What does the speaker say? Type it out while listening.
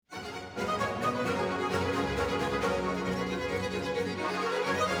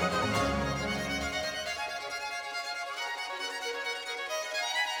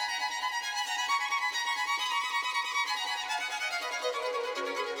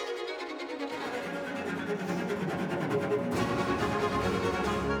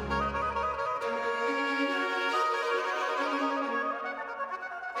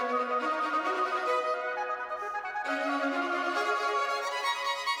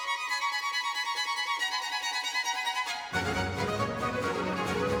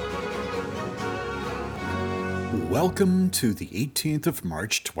Welcome to the 18th of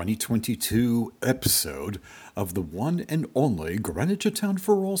March 2022 episode of the one and only Greenwich A Town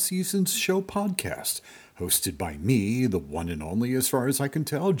for All Seasons show podcast, hosted by me, the one and only, as far as I can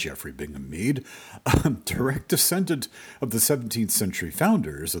tell, Jeffrey Bingham Mead, a direct descendant of the 17th century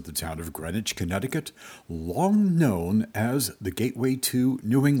founders of the town of Greenwich, Connecticut, long known as the gateway to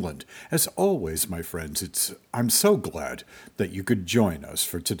New England. As always, my friends, I'm so glad that you could join us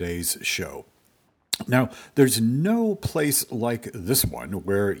for today's show. Now, there's no place like this one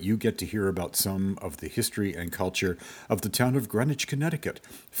where you get to hear about some of the history and culture of the town of Greenwich, Connecticut.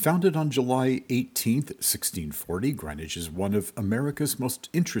 Founded on July 18th, 1640, Greenwich is one of America's most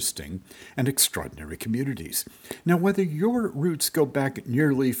interesting and extraordinary communities. Now, whether your roots go back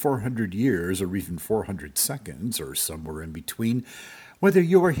nearly 400 years or even 400 seconds or somewhere in between, whether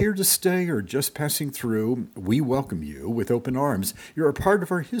you are here to stay or just passing through, we welcome you with open arms. You're a part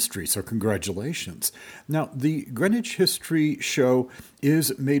of our history, so congratulations. Now, the Greenwich History Show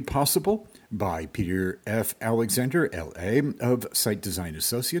is made possible by Peter F. Alexander, L.A., of Site Design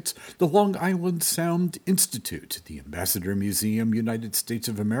Associates, the Long Island Sound Institute, the Ambassador Museum, United States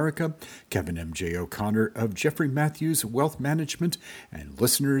of America, Kevin M.J. O'Connor of Jeffrey Matthews Wealth Management, and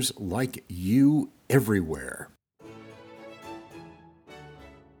listeners like you everywhere.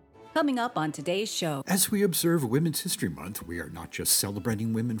 Coming up on today's show. As we observe Women's History Month, we are not just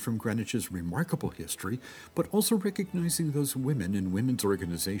celebrating women from Greenwich's remarkable history, but also recognizing those women in women's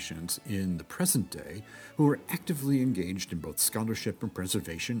organizations in the present day who are actively engaged in both scholarship and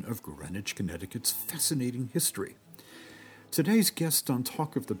preservation of Greenwich, Connecticut's fascinating history. Today's guest on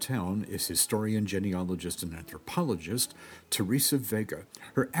Talk of the Town is historian, genealogist, and anthropologist Teresa Vega.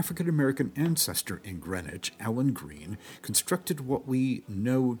 Her African-American ancestor in Greenwich, Alan Green, constructed what we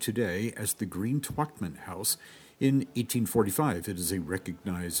know today as the Green Twachtman House in 1845. It is a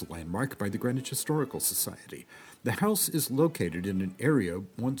recognized landmark by the Greenwich Historical Society. The house is located in an area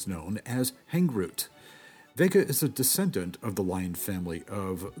once known as Hangroot. Vega is a descendant of the Lyon family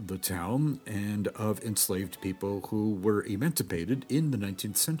of the town and of enslaved people who were emancipated in the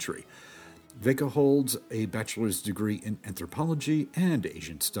 19th century. Vega holds a bachelor's degree in anthropology and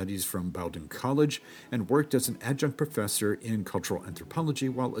Asian studies from Bowdoin College and worked as an adjunct professor in cultural anthropology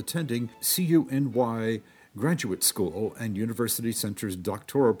while attending CUNY Graduate School and University Center's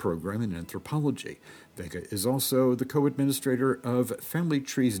doctoral program in anthropology. Vega is also the co-administrator of Family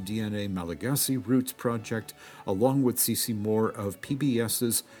Tree's DNA Malagasy Roots Project, along with Cece Moore of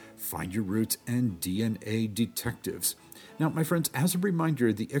PBS's Find Your Roots and DNA Detectives. Now, my friends, as a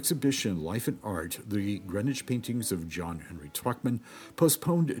reminder, the exhibition Life and Art, the Greenwich Paintings of John Henry Twachtman,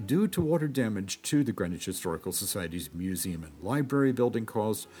 postponed due to water damage to the Greenwich Historical Society's museum and library building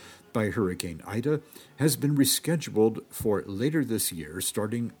caused by Hurricane Ida, has been rescheduled for later this year,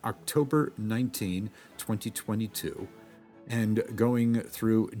 starting October 19, 2022, and going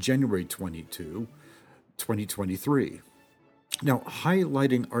through January 22, 2023. Now,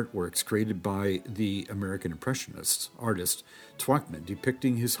 highlighting artworks created by the American Impressionist artist Twachtman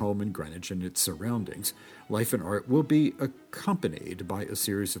depicting his home in Greenwich and its surroundings, Life and Art will be accompanied by a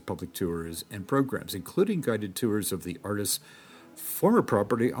series of public tours and programs, including guided tours of the artist's former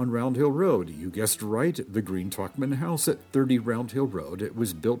property on Round Hill Road. You guessed right, the Green Twachtman House at 30 Round Hill Road. It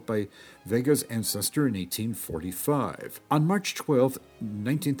was built by Vega's ancestor in 1845. On March 12,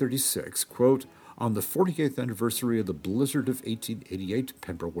 1936, quote, on the 48th anniversary of the blizzard of 1888,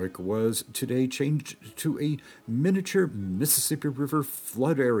 Pembroke was today changed to a miniature Mississippi River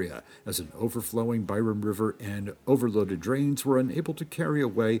flood area, as an overflowing Byram River and overloaded drains were unable to carry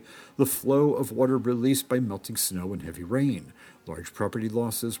away the flow of water released by melting snow and heavy rain. Large property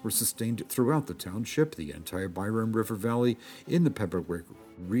losses were sustained throughout the township. The entire Byram River Valley in the Pembroke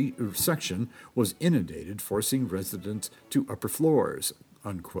section was inundated, forcing residents to upper floors.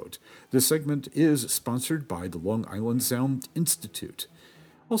 Unquote. This segment is sponsored by the Long Island Sound Institute.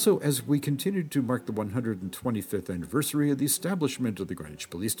 Also, as we continue to mark the 125th anniversary of the establishment of the Greenwich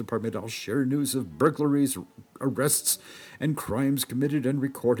Police Department, I'll share news of burglaries, arrests, and crimes committed and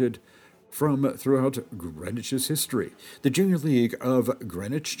recorded from throughout Greenwich's history. The Junior League of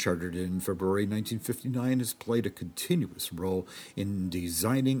Greenwich, chartered in February 1959, has played a continuous role in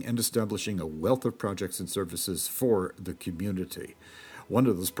designing and establishing a wealth of projects and services for the community. One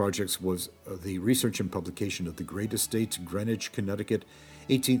of those projects was the research and publication of the Great Estates, Greenwich, Connecticut,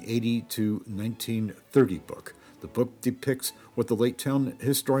 1880 to 1930 book. The book depicts what the late town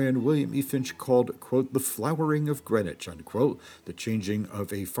historian William E. Finch called, quote, the flowering of Greenwich, unquote, the changing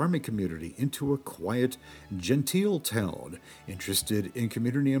of a farming community into a quiet, genteel town, interested in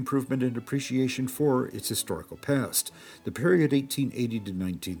community improvement and appreciation for its historical past. The period 1880 to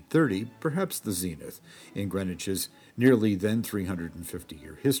 1930, perhaps the zenith, in Greenwich's nearly then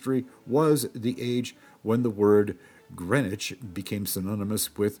 350-year history, was the age when the word Greenwich became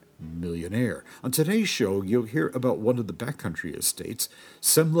synonymous with millionaire. On today's show, you'll hear about one of the backcountry estates,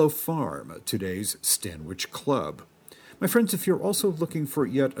 Semloh Farm, today's Stanwich Club. My friends, if you're also looking for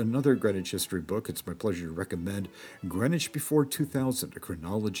yet another Greenwich history book, it's my pleasure to recommend Greenwich Before 2000, a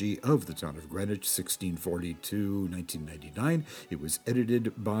chronology of the town of Greenwich, 1640 to 1999. It was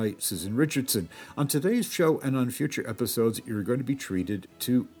edited by Susan Richardson. On today's show and on future episodes, you're going to be treated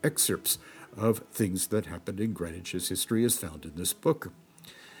to excerpts of things that happened in Greenwich's history as found in this book.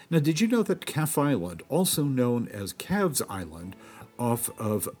 Now, did you know that Calf Island, also known as Calves Island, off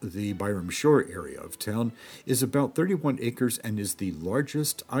of the Byram Shore area of town, is about 31 acres and is the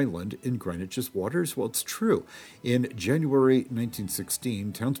largest island in Greenwich's waters? Well, it's true. In January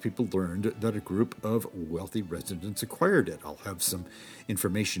 1916, townspeople learned that a group of wealthy residents acquired it. I'll have some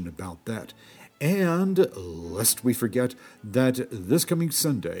information about that. And lest we forget that this coming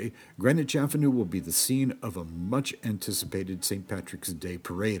Sunday, Greenwich Avenue will be the scene of a much-anticipated St. Patrick's Day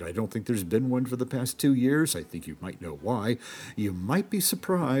parade. I don't think there's been one for the past 2 years. I think you might know why. You might be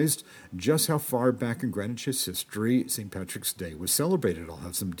surprised just how far back in Greenwich's history St. Patrick's Day was celebrated. I'll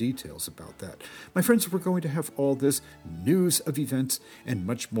have some details about that. My friends, we're going to have all this news of events and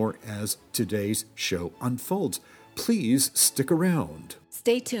much more as today's show unfolds. Please stick around.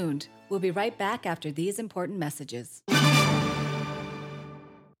 Stay tuned. We'll be right back after these important messages.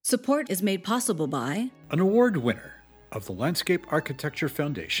 Support is made possible by an award winner of the Landscape Architecture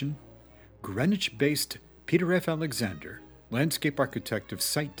Foundation, Greenwich-based Peter F. Alexander, landscape architect of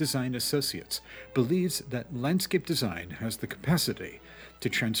Site Design Associates, believes that landscape design has the capacity to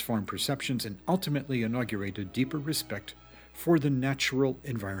transform perceptions and ultimately inaugurate a deeper respect for the natural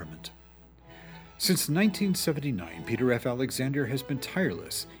environment. Since 1979, Peter F. Alexander has been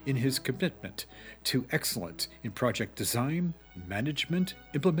tireless in his commitment to excellence in project design, management,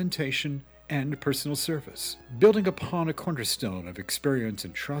 implementation, and personal service. Building upon a cornerstone of experience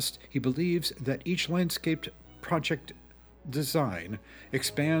and trust, he believes that each landscape project design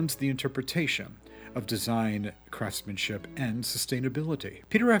expands the interpretation of design, craftsmanship, and sustainability.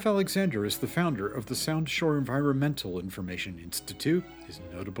 Peter F. Alexander is the founder of the Sound Shore Environmental Information Institute. His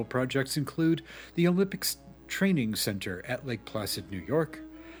notable projects include the Olympics Training Center at Lake Placid, New York,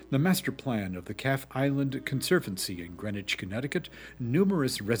 the master plan of the Calf Island Conservancy in Greenwich, Connecticut,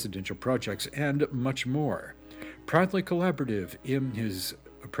 numerous residential projects, and much more. Proudly collaborative in his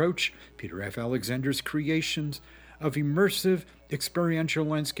approach, Peter F. Alexander's creations of immersive, experiential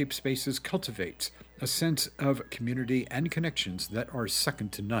landscape spaces cultivates a sense of community and connections that are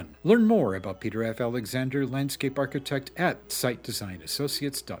second to none. Learn more about Peter F. Alexander, landscape architect, at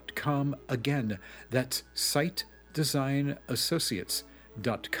sitedesignassociates.com. Again, that's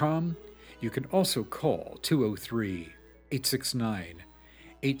sitedesignassociates.com. You can also call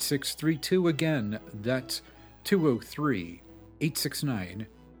 203-869-8632. Again, that's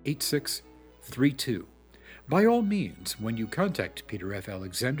 203-869-8632. By all means, when you contact Peter F.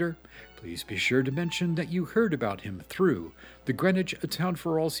 Alexander, please be sure to mention that you heard about him through the Greenwich A Town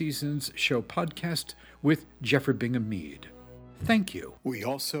for All Seasons show podcast with Jeffrey Bingham Mead. Thank you. We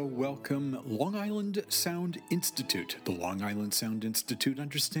also welcome Long Island Sound Institute. The Long Island Sound Institute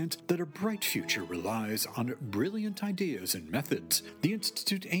understands that a bright future relies on brilliant ideas and methods. The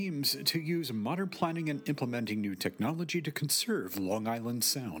Institute aims to use modern planning and implementing new technology to conserve Long Island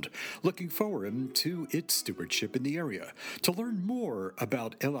Sound, looking forward to its stewardship in the area. To learn more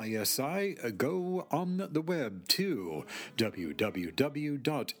about LISI, go on the web to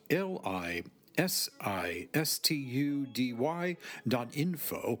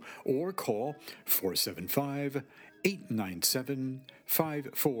www.listudy.info or call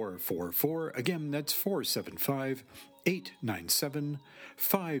 475-897-5444. Again, that's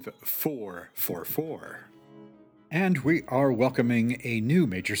 475-897-5444. And we are welcoming a new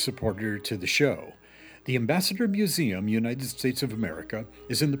major supporter to the show. The Ambassador Museum, United States of America,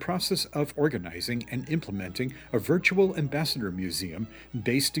 is in the process of organizing and implementing a virtual ambassador museum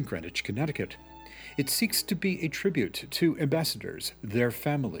based in Greenwich, Connecticut. It seeks to be a tribute to ambassadors, their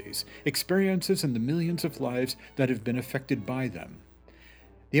families, experiences, and the millions of lives that have been affected by them.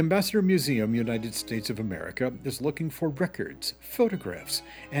 The Ambassador Museum, United States of America, is looking for records, photographs,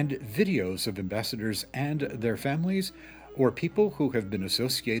 and videos of ambassadors and their families, or people who have been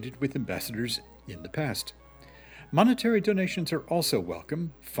associated with ambassadors in the past. Monetary donations are also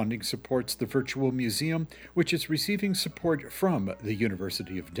welcome. Funding supports the virtual museum, which is receiving support from the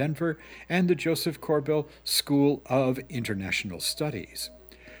University of Denver and the Joseph Corbell School of International Studies.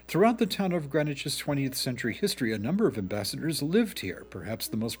 Throughout the town of Greenwich's 20th century history, a number of ambassadors lived here, perhaps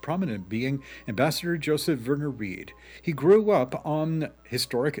the most prominent being Ambassador Joseph Verner Reed. He grew up on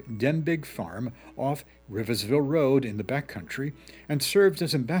historic Denbigh Farm off Riversville Road in the backcountry and served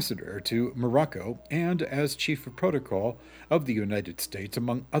as ambassador to Morocco and as chief of protocol of the United States,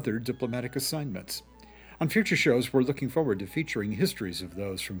 among other diplomatic assignments. On future shows, we're looking forward to featuring histories of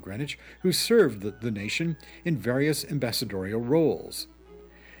those from Greenwich who served the nation in various ambassadorial roles.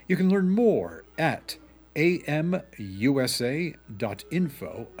 You can learn more at amusa.info.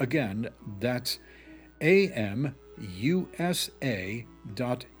 Again, that's amusa.info.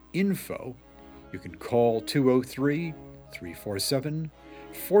 You can call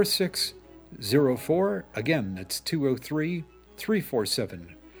 203-347-4604. Again, that's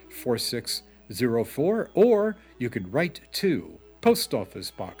 203-347-4604. Or you can write to Post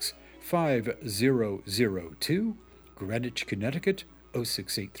Office Box 5002, Greenwich, Connecticut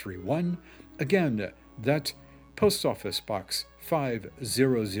 06831. Again, that's Post Office Box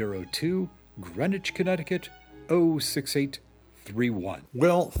 5002, Greenwich, Connecticut 06831.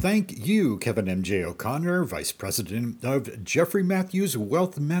 Well, thank you, Kevin M.J. O'Connor, Vice President of Jeffrey Matthews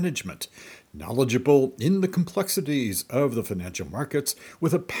Wealth Management, knowledgeable in the complexities of the financial markets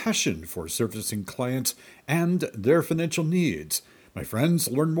with a passion for servicing clients and their financial needs. My friends,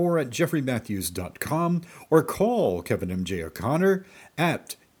 learn more at jeffreymatthews.com or call Kevin M.J. O'Connor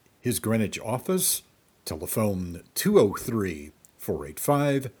at his Greenwich office, telephone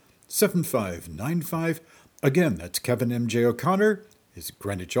 203-485-7595. Again, that's Kevin M.J. O'Connor, his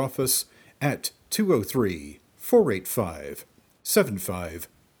Greenwich office at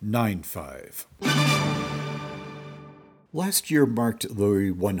 203-485-7595. Last year marked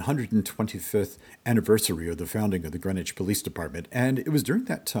the 125th anniversary of the founding of the Greenwich Police Department, and it was during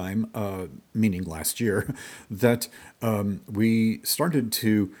that time, meaning last year, that we started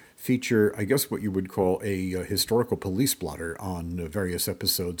to feature, I guess, what you would call a historical police blotter on various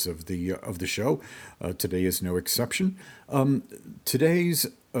episodes of the show. Today is no exception. Today's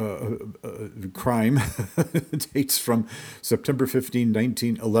crime dates from September 15,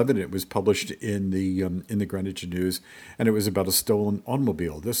 1911. It was published in the Greenwich News, and it was about a stolen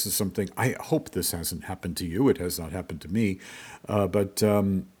automobile. This is something, I hope this hasn't happened to you. It has not happened to me, but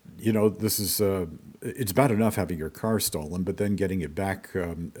this is it's bad enough having your car stolen, but then getting it back,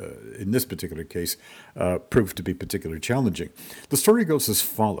 in this particular case, proved to be particularly challenging. The story goes as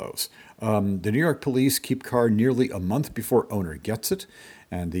follows. The New York police keep car nearly a month before owner gets it,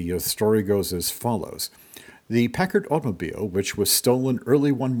 and the story goes as follows. The Packard automobile, which was stolen early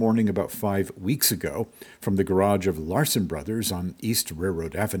one morning about 5 weeks ago from the garage of Larson Brothers on East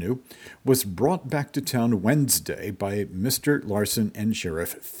Railroad Avenue, was brought back to town Wednesday by Mr. Larson and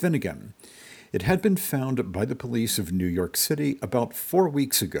Sheriff Finnegan. It had been found by the police of New York City about 4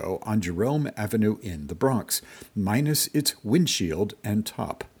 weeks ago on Jerome Avenue in the Bronx, minus its windshield and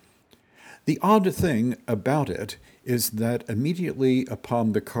top. The odd thing about it is that immediately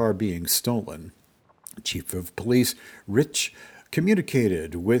upon the car being stolen, Chief of Police Rich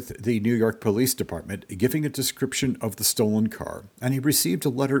communicated with the New York Police Department, giving a description of the stolen car, and he received a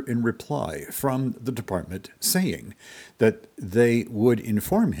letter in reply from the department saying that they would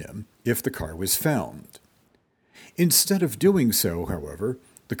inform him if the car was found. Instead of doing so, however,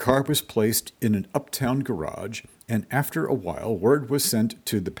 the car was placed in an uptown garage, and after a while word was sent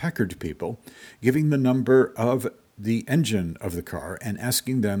to the Packard people, giving the number of the engine of the car and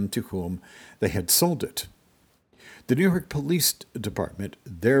asking them to whom they had sold it. The New York Police Department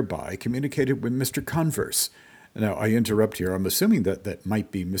thereby communicated with Mr. Converse. Now, I interrupt here. I'm assuming that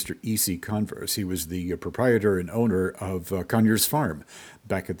might be Mr. E.C. Converse. He was the proprietor and owner of Conyers Farm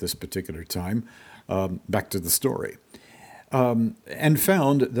back at this particular time. Back to the story. And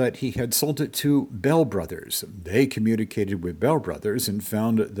found that he had sold it to Bell Brothers. They communicated with Bell Brothers and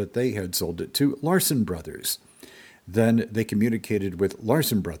found that they had sold it to Larson Brothers. Then they communicated with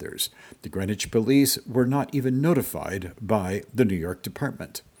Larson Brothers. The Greenwich police were not even notified by the New York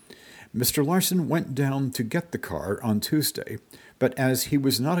Department. Mr. Larson went down to get the car on Tuesday, but as he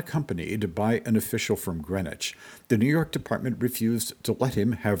was not accompanied by an official from Greenwich, the New York Department refused to let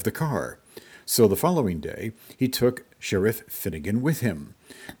him have the car. So the following day, he took Sheriff Finnegan with him.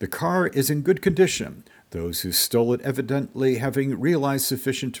 The car is in good condition, those who stole it evidently having realized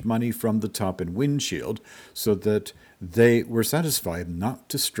sufficient money from the top and windshield so that they were satisfied not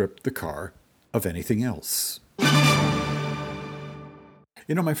to strip the car of anything else.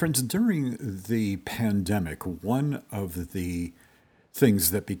 My friends, during the pandemic, one of the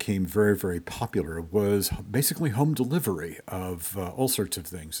things that became very, very popular was basically home delivery of all sorts of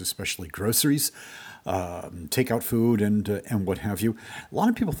things, especially groceries, takeout food, and what have you. A lot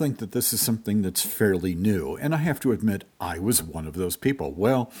of people think that this is something that's fairly new, and I have to admit, I was one of those people.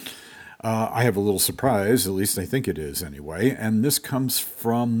 Well, I have a little surprise, at least I think it is anyway, and this comes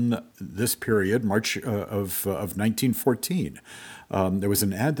from this period, March of 1914. There was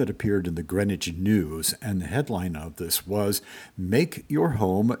an ad that appeared in the Greenwich News, and the headline of this was, "Make your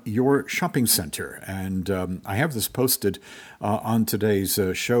home your shopping center." And I have this posted on today's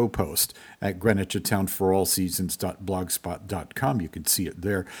show post at greenwichatownforallseasons.blogspot.com. You can see it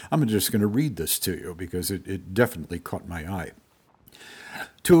there. I'm just going to read this to you because it definitely caught my eye.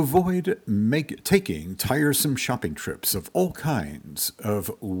 To avoid taking tiresome shopping trips of all kinds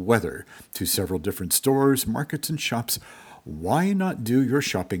of weather to several different stores, markets, and shops, why not do your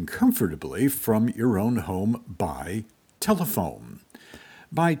shopping comfortably from your own home by telephone?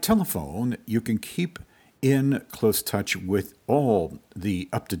 By telephone, you can keep in close touch with all the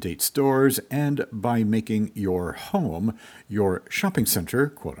up-to-date stores, and by making your home your shopping center,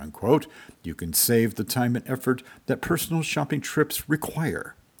 quote unquote, you can save the time and effort that personal shopping trips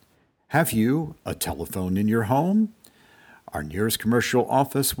require. Have you a telephone in your home? Our nearest commercial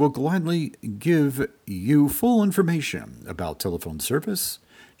office will gladly give you full information about telephone service.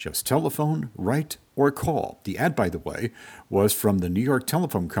 Just telephone, write, or call. The ad, by the way, was from the New York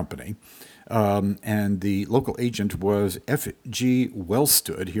Telephone Company, and the local agent was F.G.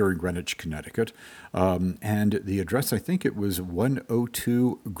 Wellstood here in Greenwich, Connecticut, and the address, I think it was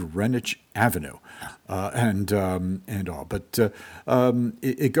 102 Greenwich Avenue, and all. But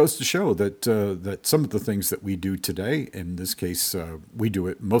it goes to show that some of the things that we do today, in this case, we do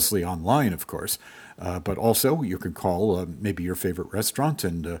it mostly online, of course, but also you can call maybe your favorite restaurant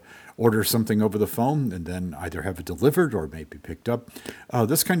and order something over the phone and then either have it delivered or maybe picked up.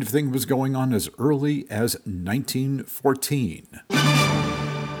 This kind of thing was going on as early as 1914.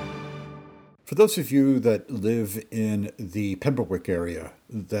 For those of you that live in the Pembroke area,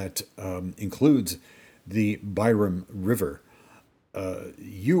 that includes the Byram River,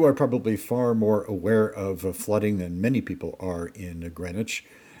 you are probably far more aware of flooding than many people are in Greenwich.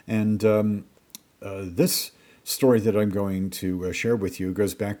 And this story that I'm going to share with you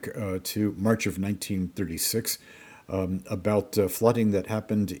goes back to March of 1936 about flooding that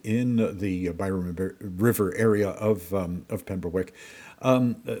happened in the Byram River area of Pembroke.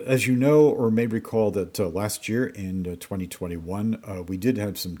 As you know or may recall that last year in 2021, we did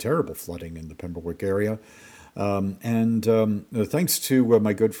have some terrible flooding in the Pembroke area. And thanks to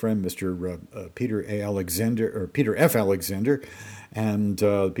my good friend, Mr. Peter F. Alexander, and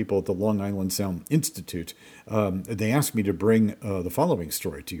people at the Long Island Sound Institute, they asked me to bring the following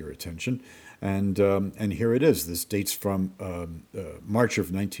story to your attention. And here it is. This dates from March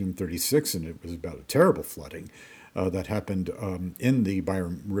of 1936, and it was about a terrible flooding that happened in the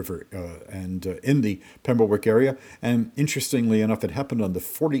Byram River and in the Pembroke area. And interestingly enough, it happened on the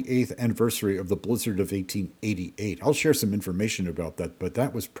 48th anniversary of the blizzard of 1888. I'll share some information about that, but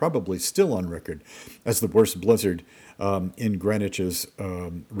that was probably still on record as the worst blizzard in Greenwich's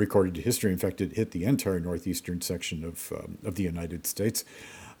recorded history. In fact, it hit the entire northeastern section of the United States.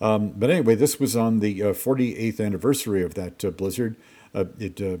 But anyway, this was on the 48th anniversary of that blizzard.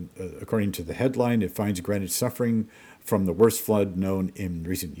 According to the headline, it finds Greenwich suffering from the worst flood known in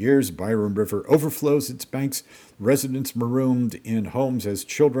recent years. Byram River overflows its banks. Residents marooned in homes as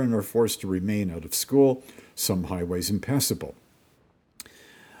children are forced to remain out of school. Some highways impassable.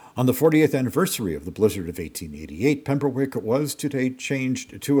 On the 40th anniversary of the blizzard of 1888, Pembroke was today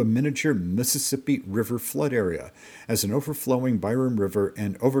changed to a miniature Mississippi River flood area, as an overflowing Byram River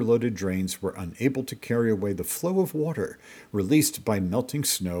and overloaded drains were unable to carry away the flow of water released by melting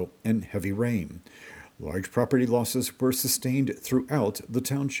snow and heavy rain. Large property losses were sustained throughout the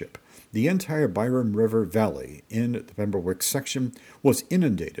township. The entire Byram River Valley in the Pembroke section was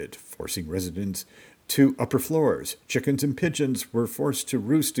inundated, forcing residents to upper floors. Chickens and pigeons were forced to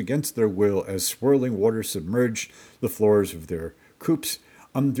roost against their will as swirling water submerged the floors of their coops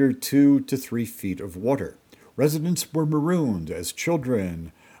under 2 to 3 feet of water. Residents were marooned as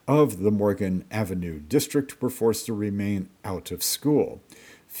children of the Morgan Avenue district were forced to remain out of school.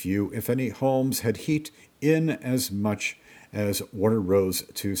 Few, if any, homes had heat in as much as water rose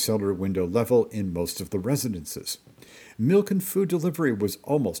to cellar window level in most of the residences. Milk and food delivery was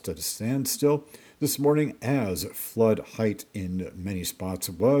almost at a standstill this morning as flood height in many spots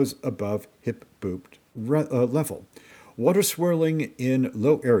was above hip-boot level. Water swirling in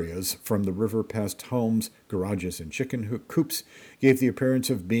low areas from the river past homes, garages, and chicken coops gave the appearance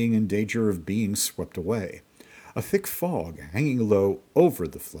of being in danger of being swept away. A thick fog hanging low over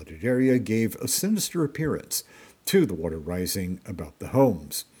the flooded area gave a sinister appearance to the water rising about the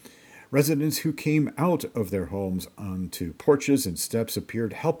homes. Residents who came out of their homes onto porches and steps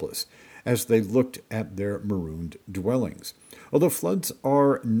appeared helpless as they looked at their marooned dwellings. Although floods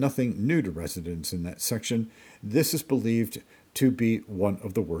are nothing new to residents in that section, this is believed to be one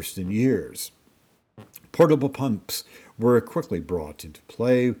of the worst in years. Portable pumps were quickly brought into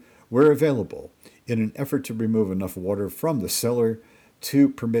play where available in an effort to remove enough water from the cellar to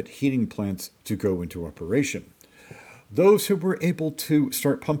permit heating plants to go into operation. Those who were able to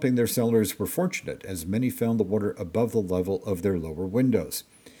start pumping their cellars were fortunate, as many found the water above the level of their lower windows.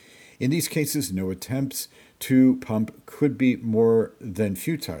 In these cases, no attempts to pump could be more than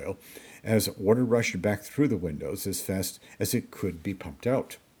futile, as water rushed back through the windows as fast as it could be pumped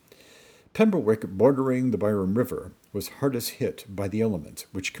out. Pemberwick, bordering the Byram River, was hardest hit by the elements,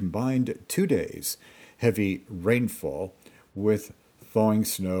 which combined 2 days heavy rainfall with thawing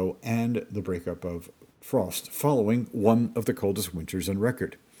snow and the breakup of frost, following one of the coldest winters on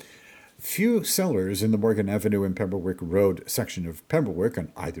record. Few cellars in the Morgan Avenue and Pemberwick Road section of Pemberwick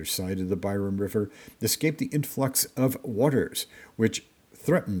on either side of the Byram River escaped the influx of waters, which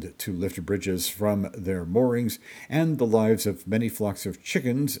threatened to lift bridges from their moorings and the lives of many flocks of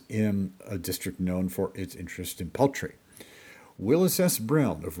chickens in a district known for its interest in poultry. Willis S.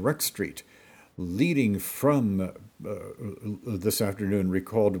 Brown of Rex Street, leading from this afternoon,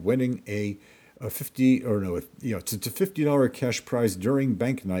 recalled winning it's a $50 cash prize during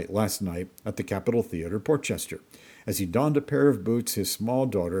bank night last night at the Capitol Theater, Portchester, as he donned a pair of boots his small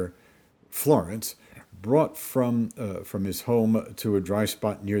daughter, Florence, brought from his home to a dry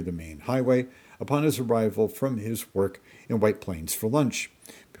spot near the main highway upon his arrival from his work in White Plains for lunch.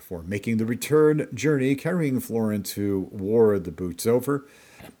 Before making the return journey carrying Florence, who wore the boots over,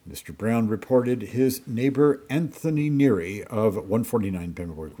 Mr. Brown reported his neighbor Anthony Neary of 149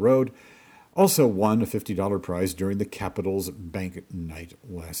 Pemberwick Road also won a $50 prize during the Capitol's bank night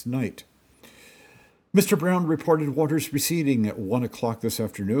last night. Mr. Brown reported waters receding at 1 o'clock this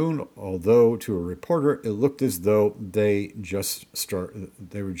afternoon, although to a reporter it looked as though they were just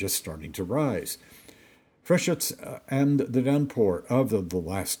starting to rise. Freshets and the downpour of the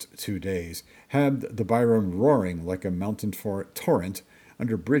last 2 days had the Byram roaring like a mountain torrent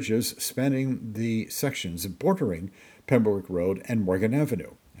under bridges spanning the sections bordering Pemberwick Road and Morgan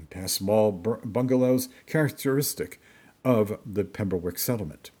Avenue, and past small bungalows characteristic of the Pemberwick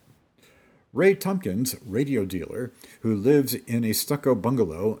settlement. Ray Tompkins, radio dealer, who lives in a stucco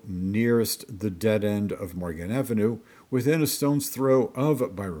bungalow nearest the dead end of Morgan Avenue, within a stone's throw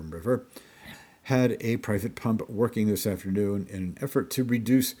of Byram River, had a private pump working this afternoon in an effort to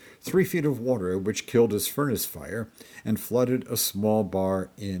reduce 3 feet of water which killed his furnace fire and flooded a small bar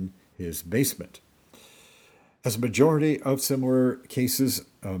in his basement. As a majority of similar cases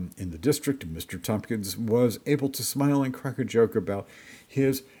in the district, Mr. Tompkins was able to smile and crack a joke about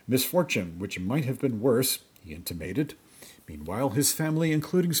his misfortune, which might have been worse, he intimated. Meanwhile, his family,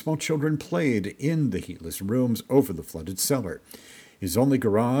 including small children, played in the heatless rooms over the flooded cellar. His only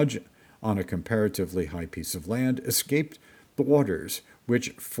garage, on a comparatively high piece of land, escaped the waters, which,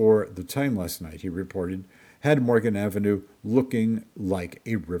 for the time last night, he reported, had Morgan Avenue looking like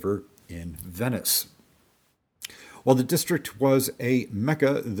a river in Venice. While the district was a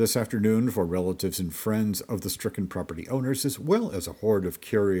mecca this afternoon for relatives and friends of the stricken property owners, as well as a horde of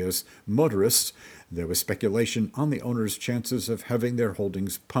curious motorists, there was speculation on the owners' chances of having their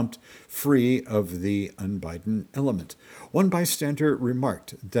holdings pumped free of the unbidden element. One bystander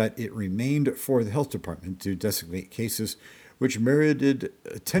remarked that it remained for the health department to designate cases which merited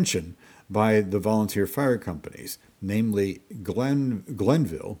attention by the volunteer fire companies, namely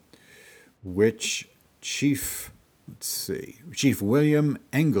Glenville, which Chief William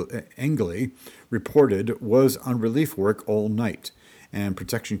Angley reported was on relief work all night, and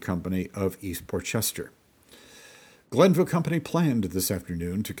Protection Company of East Portchester. Glenville Company planned this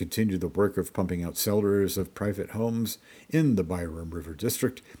afternoon to continue the work of pumping out cellars of private homes in the Byram River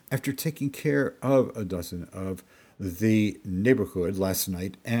District after taking care of a dozen of the neighborhood last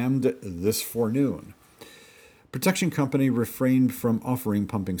night and this forenoon. Protection Company refrained from offering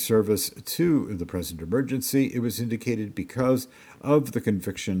pumping service to the present emergency. It was indicated because of the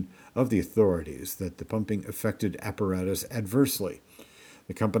conviction of the authorities that the pumping affected apparatus adversely.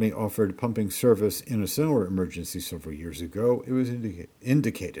 The company offered pumping service in a similar emergency several years ago. It was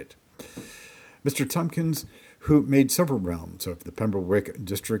indicated. Mr. Tompkins, who made several rounds of the Pembroke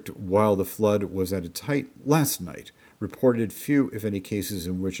district while the flood was at its height last night, reported few, if any, cases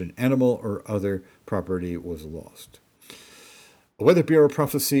in which an animal or other property was lost. A Weather Bureau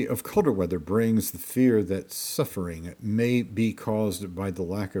prophecy of colder weather brings the fear that suffering may be caused by the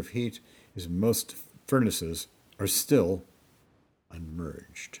lack of heat, as most furnaces are still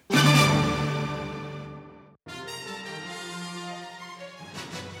unmerged.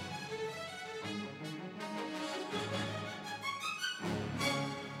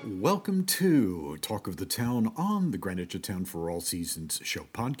 Welcome to Talk of the Town on the Greenwich A Town for All Seasons show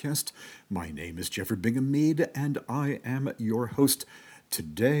podcast. My name is Jeffrey Bingham Mead, and I am your host.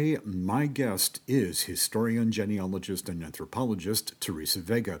 Today, my guest is historian, genealogist, and anthropologist Teresa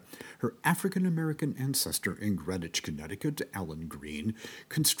Vega. Her African-American ancestor in Greenwich, Connecticut, Alan Green,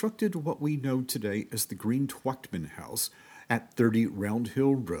 constructed what we know today as the Green Twachtman House at 30 Round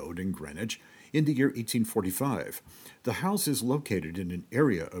Hill Road in Greenwich in the year 1845. The house is located in an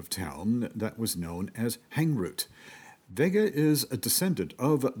area of town that was known as Hangroot. Vega is a descendant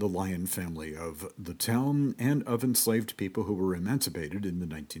of the Lyon family of the town and of enslaved people who were emancipated in the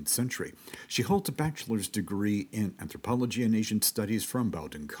 19th century. She holds a bachelor's degree in anthropology and Asian studies from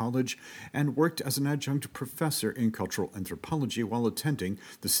Bowdoin College and worked as an adjunct professor in cultural anthropology while attending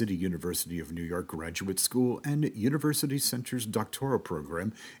the City University of New York Graduate School and University Center's doctoral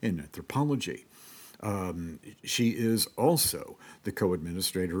program in anthropology. She is also the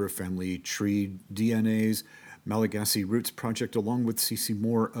co-administrator of Family Tree DNA's Malagasy Roots Project, along with Cece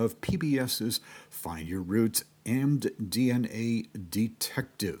Moore of PBS's Find Your Roots and DNA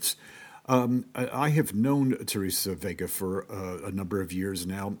Detectives. I have known Teresa Vega for a number of years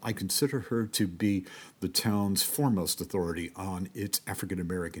now. I consider her to be the town's foremost authority on its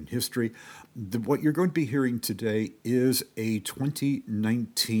African-American history. What you're going to be hearing today is a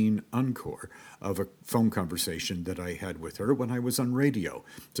 2019 encore of a phone conversation that I had with her when I was on radio.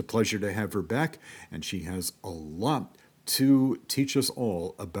 It's a pleasure to have her back, and she has a lot to teach us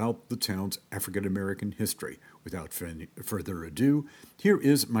all about the town's African-American history. Without further ado, here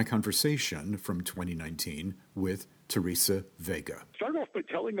is my conversation from 2019 with Teresa Vega. Start off by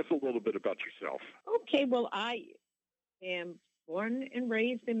telling us a little bit about yourself. Okay, well, I am born and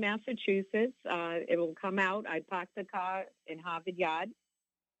raised in Massachusetts. It will come out. I parked the car in Harvard Yard.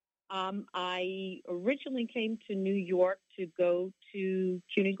 I originally came to New York to go to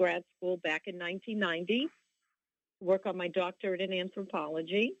CUNY grad school back in 1990, work on my doctorate in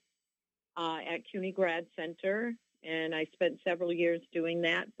anthropology at CUNY Grad Center, and I spent several years doing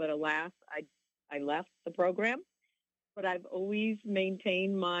that, but alas, I left the program. But I've always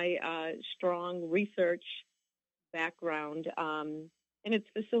maintained my strong research background, and it's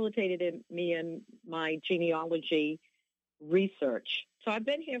facilitated me in my genealogy research. So I've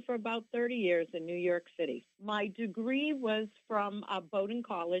been here for about 30 years in New York City. My degree was from Bowdoin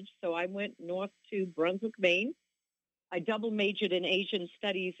College, so I went north to Brunswick, Maine. I double majored in Asian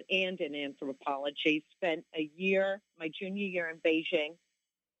studies and in anthropology, spent a year, my junior year in Beijing.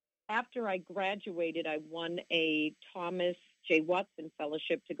 After I graduated, I won a Thomas J. Watson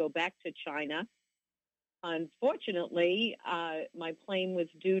Fellowship to go back to China. Unfortunately, my plane was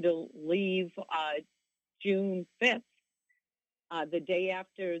due to leave June 5th, the day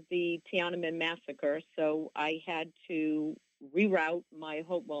after the Tiananmen massacre, so I had to reroute my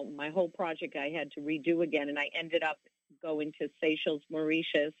whole project I had to redo again, and I ended up going to Seychelles,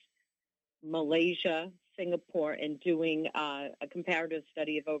 Mauritius, Malaysia, Singapore, and doing a comparative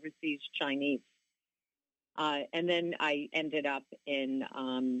study of overseas Chinese. And then I ended up in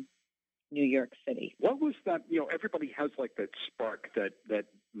New York City. What was that? Everybody has like that spark, that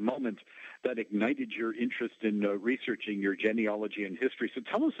moment that ignited your interest in researching your genealogy and history. So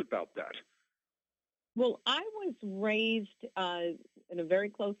tell us about that. Well, I was raised in a very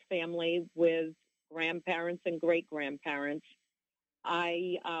close family with grandparents and great-grandparents.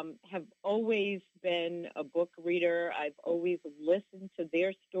 I have always been a book reader. I've always listened to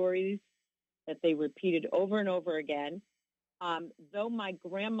their stories that they repeated over and over again. Though my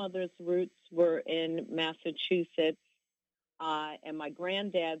grandmother's roots were in Massachusetts and my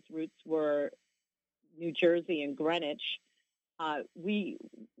granddad's roots were New Jersey and Greenwich, we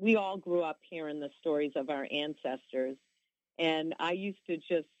all grew up hearing the stories of our ancestors. And I used to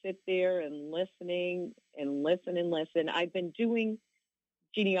just sit there and listen. I've been doing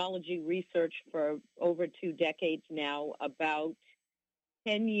genealogy research for over 2 decades now, about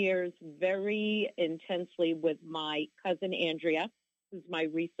 10 years very intensely with my cousin Andrea, who's my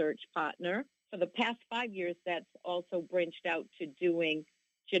research partner. For the past 5 years, that's also branched out to doing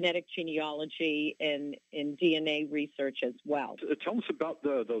genetic genealogy and in DNA research as well. Tell us about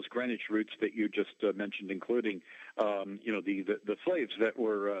those Greenwich roots that you just mentioned, including the slaves that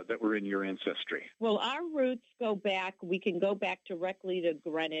were in your ancestry. Well, our roots go back. We can go back directly to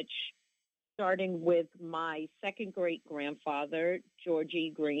Greenwich, starting with my second great grandfather, George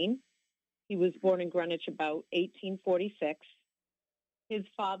E. Green. He was born in Greenwich about 1846. His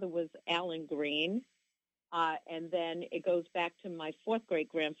father was Allen Green. And then it goes back to my fourth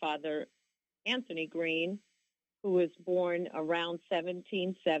great-grandfather, Anthony Green, who was born around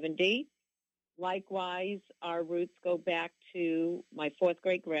 1770. Likewise, our roots go back to my fourth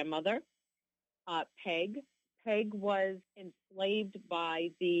great-grandmother, Peg. Peg was enslaved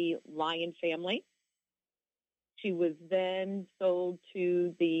by the Lyon family. She was then sold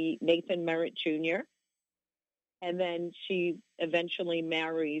to the Nathan Merritt Jr., and then she eventually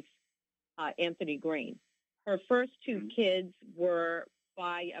marries Anthony Green. Her first two kids were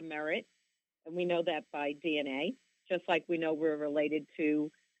by a Merritt, and we know that by DNA, just like we know we're related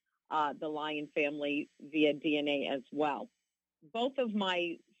to the Lyon family via DNA as well. Both of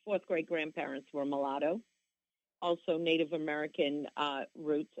my fourth great-grandparents were mulatto, also Native American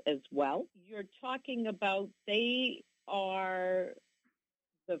roots as well. You're talking about they are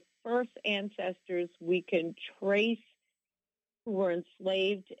the first ancestors we can trace who were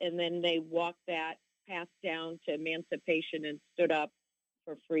enslaved, and then they walked that path down to emancipation and stood up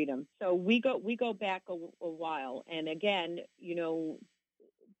for freedom. So we go back a while. And again,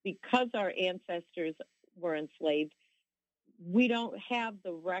 because our ancestors were enslaved, we don't have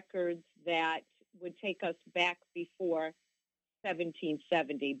the records that would take us back before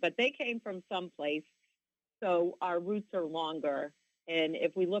 1770, but they came from someplace, so our roots are longer. And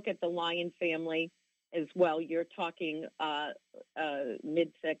if we look at the Lyon family as well, you're talking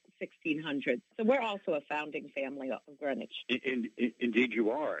mid-1600s. So we're also a founding family of Greenwich. Indeed, you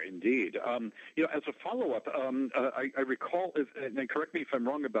are. Indeed. As a follow-up, I recall, and correct me if I'm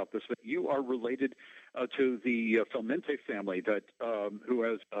wrong about this, that you are related to the Felmente family that who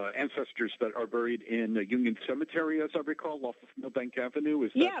has ancestors that are buried in Union Cemetery, as I recall, off of Millbank Avenue.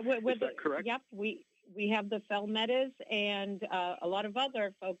 Is that correct? Yep. We have the Felmetas and a lot of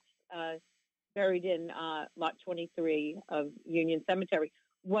other folks buried in Lot 23 of Union Cemetery.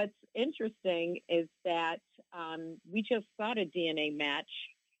 What's interesting is that we just got a DNA match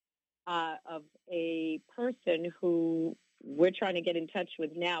of a person who we're trying to get in touch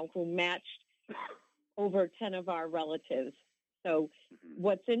with now who matched over 10 of our relatives. So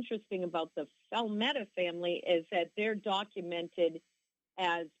what's interesting about the Felmeta family is that they're documented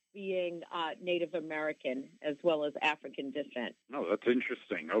as being Native American as well as African descent. Oh, that's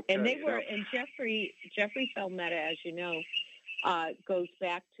interesting. Okay. And they were, and Jeffrey Felmeta, as you know, goes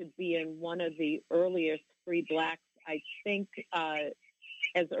back to being one of the earliest free blacks, I think, as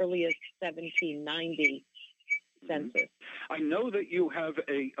early as 1790 census. I know that you have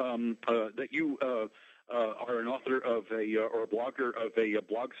are an author of or a blogger of a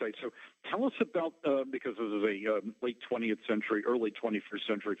blog site. So tell us about, because this is a late 20th century, early 21st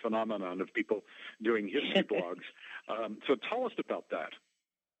century phenomenon of people doing history blogs. So tell us about that.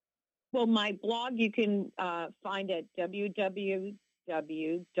 Well, my blog you can find at www.radiantroots,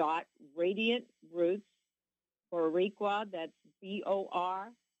 that's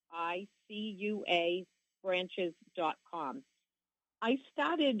BORICUA branches.com. I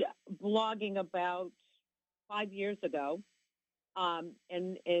started blogging about 5 years ago,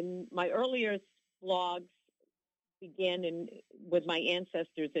 and my earliest blogs began with my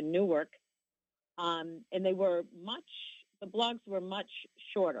ancestors in Newark, and the blogs were much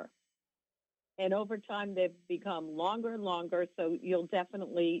shorter. And over time, they've become longer and longer, so you'll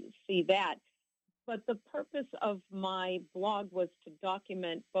definitely see that. But the purpose of my blog was to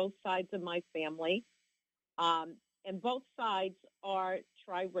document both sides of my family, and both sides are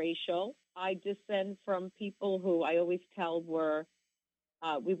triracial. I descend from people who I always tell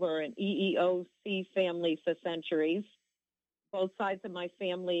we were an EEOC family for centuries. Both sides of my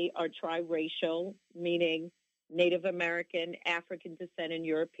family are triracial, meaning Native American, African descent, and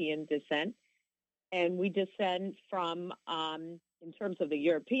European descent. And we descend from, in terms of the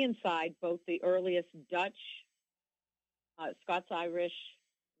European side, both the earliest Dutch, Scots-Irish,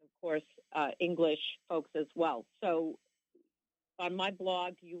 of course, English folks as well. So on my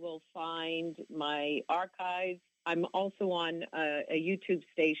blog, you will find my archives. I'm also on a YouTube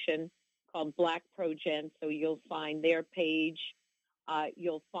station called Black Progen, so you'll find their page.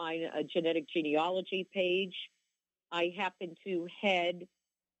 You'll find a genetic genealogy page. I happen to head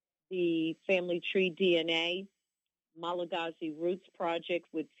the Family Tree DNA Malagasy Roots Project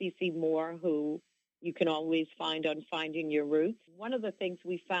with Cece Moore, who you can always find on Finding Your Roots. One of the things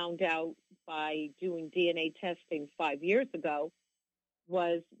we found out by doing DNA testing 5 years ago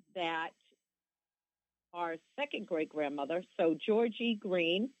was that our second great-grandmother, so Georgie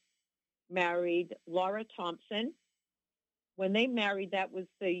Green, married Laura Thompson. When they married, that was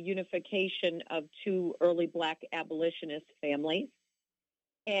the unification of two early Black abolitionist families.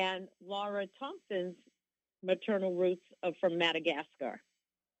 And Laura Thompson's maternal roots are from Madagascar.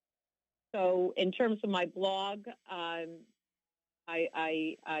 So in terms of my blog,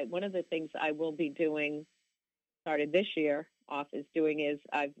 one of the things I will be doing, started this year off, is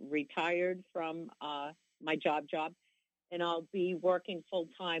I've retired from my job, and I'll be working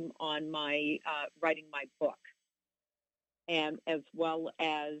full-time on my writing my book, and as well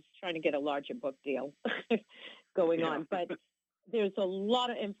as trying to get a larger book deal going on. But there's a lot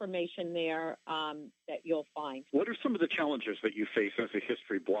of information there that you'll find. What are some of the challenges that you face as a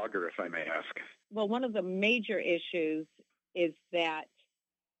history blogger, if I may ask? Well, one of the major issues is that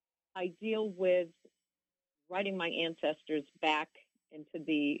I deal with writing my ancestors back into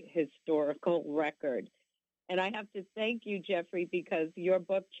the historical record. And I have to thank you, Jeffrey, because your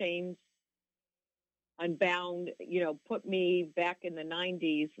book, Chains Unbound, put me back in the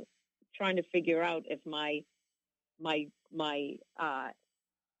 90s trying to figure out if my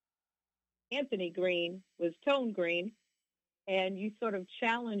Anthony Green was Tone Green, and you sort of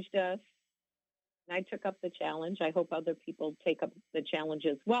challenged us, and I took up the challenge. I hope other people take up the challenge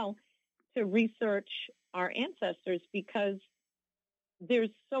as well, to research our ancestors, because there's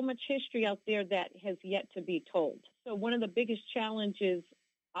so much history out there that has yet to be told. So one of the biggest challenges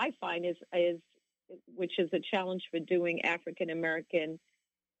I find is which is a challenge for doing African American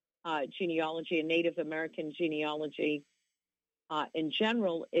genealogy and Native American genealogy in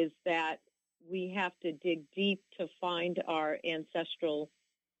general, is that we have to dig deep to find our ancestral,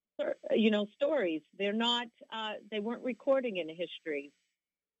 stories. They're not, they weren't recording in history.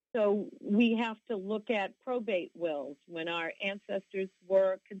 So we have to look at probate wills when our ancestors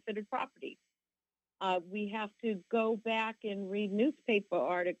were considered property. We have to go back and read newspaper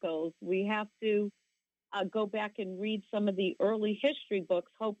articles. We have to go back and read some of the early history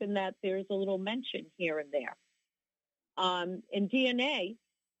books, hoping that there's a little mention here and there. And DNA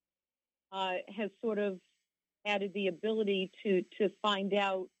has sort of added the ability to find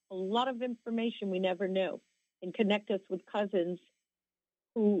out a lot of information we never knew and connect us with cousins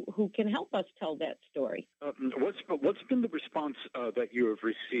who can help us tell that story. What's been the response that you have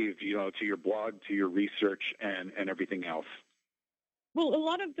received, to your blog, to your research, and everything else? Well, a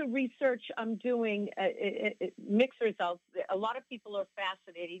lot of the research I'm doing, mixed results. A lot of people are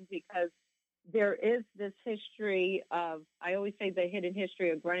fascinating because there is this history of, I always say, the hidden history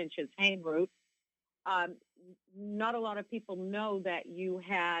of Greenwich's Hayne route. Not a lot of people know that you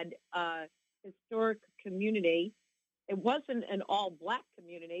had a historic community. It wasn't an all-Black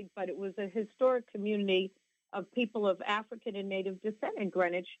community, but it was a historic community of people of African and Native descent in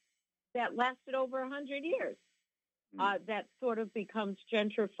Greenwich that lasted over 100 years. That sort of becomes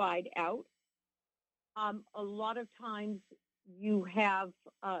gentrified out. A lot of times you have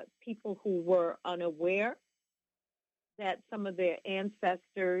people who were unaware that some of their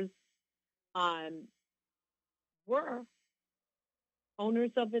ancestors were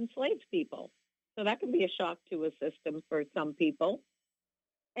owners of enslaved people. So that can be a shock to a system for some people.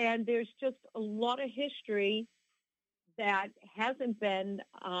 And there's just a lot of history that hasn't been,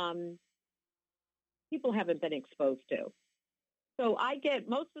 people haven't been exposed to. So I get,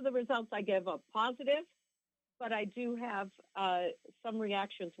 most of the results I give are positive, but I do have some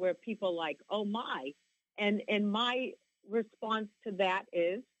reactions where people like, oh my. And my response to that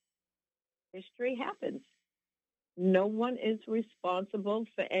is, history happens. No one is responsible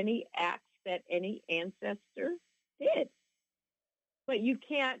for any acts that any ancestor did. But you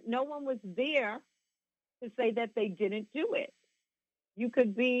can't, no one was there to say that they didn't do it. You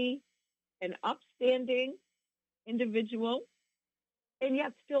could be an upstanding individual and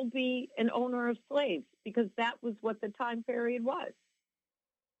yet still be an owner of slaves, because that was what the time period was.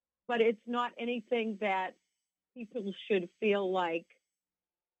 But it's not anything that people should feel like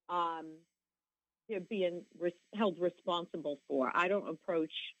they're being held responsible for. I don't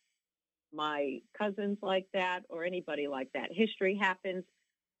approach my cousins like that or anybody like that. History happens.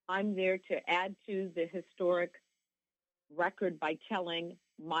 I'm there to add to the historic record by telling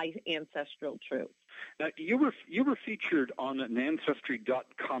my ancestral truth. Now, you were featured on an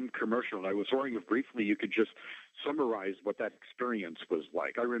Ancestry.com commercial, and I was wondering if briefly you could just summarize what that experience was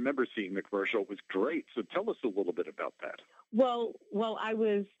like. I remember seeing the commercial. It was great. So tell us a little bit about that. Well, I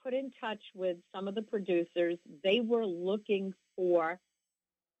was put in touch with some of the producers. They were looking for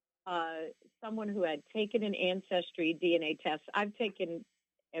someone who had taken an ancestry DNA test. I've taken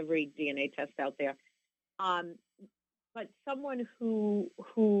every DNA test out there. But someone who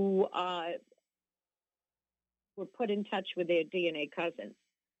were put in touch with their DNA cousins.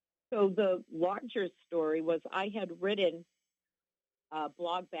 So the larger story was I had written a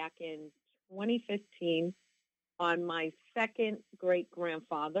blog back in 2015 on my second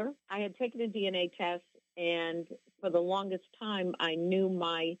great-grandfather. I had taken a DNA test, and for the longest time, I knew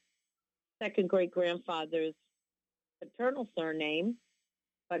my second great-grandfather's paternal surname,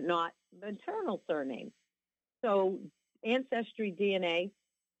 but not maternal surname. So Ancestry DNA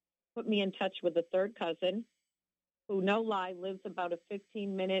put me in touch with a third cousin who, no lie, lives about a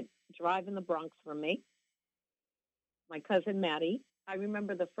 15-minute drive in the Bronx from me, my cousin Maddie. I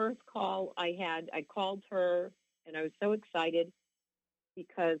remember the first call I had, I called her, and I was so excited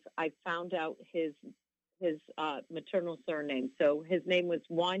because I found out his maternal surname. So his name was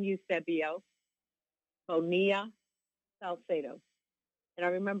Juan Eusebio Bonilla Salcedo. And I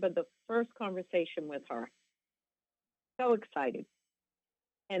remember the first conversation with her. So excited.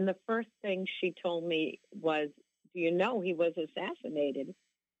 And the first thing she told me was, do you know he was assassinated?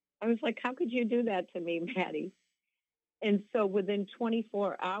 I was like, how could you do that to me, Maddie? And so within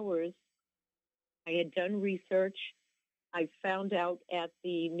 24 hours, I had done research. I found out at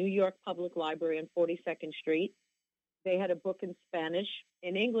the New York Public Library on 42nd Street. They had a book in Spanish.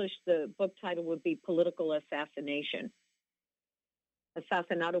 In English, the book title would be Political Assassination.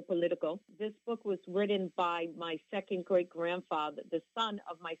 Asesinato Politico. This book was written by my second great-grandfather, the son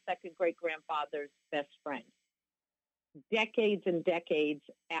of my second great-grandfather's best friend, decades and decades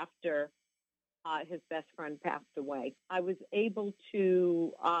after his best friend passed away. I was able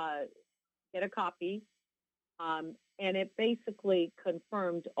to get a copy, and it basically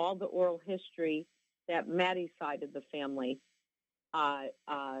confirmed all the oral history that Maddie's side of the family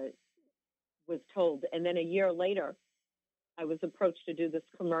was told. And then a year later, I was approached to do this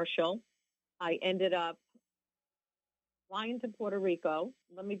commercial. I ended up flying to Puerto Rico.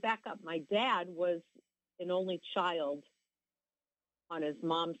 Let me back up. My dad was an only child on his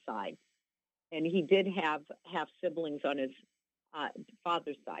mom's side, and he did have half siblings on his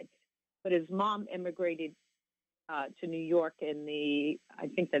father's side. But his mom immigrated to New York I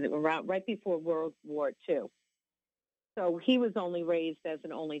think that around right before World War II. So he was only raised as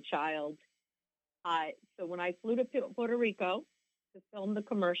an only child. So when I flew to Puerto Rico to film the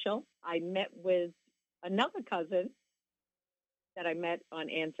commercial, I met with another cousin that I met on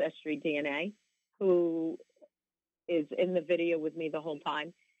Ancestry DNA, who is in the video with me the whole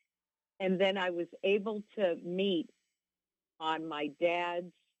time. And then I was able to meet on my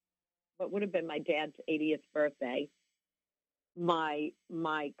dad's, what would have been my dad's 80th birthday, my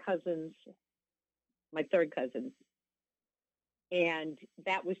cousins, my third cousins. And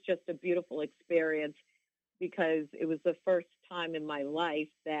that was just a beautiful experience because it was the first time in my life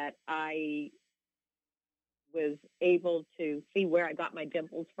that I was able to see where I got my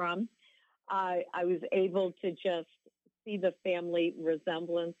dimples from. I was able to just see the family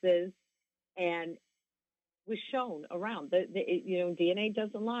resemblances and was shown around. DNA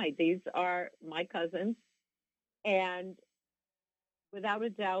doesn't lie. These are my cousins. And without a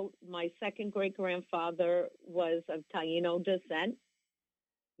doubt, my second great-grandfather was of Taino descent.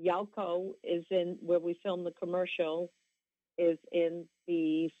 Yauco is in where we filmed the commercial, is in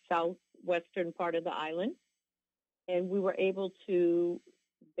the southwestern part of the island. And we were able to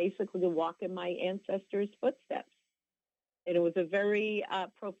basically walk in my ancestors' footsteps. And it was a very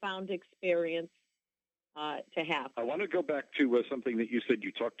profound experience to have. I want to go back to something that you said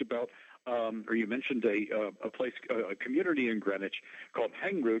you talked about, or you mentioned a place, a community in Greenwich called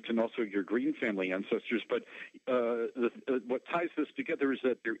Hang Root, and also your Green family ancestors. But what ties this together is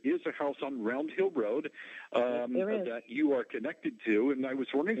that there is a house on Round Hill Road that you are connected to, and I was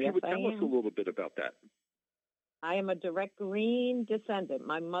wondering if you would tell us a little bit about that. I am a direct Green descendant.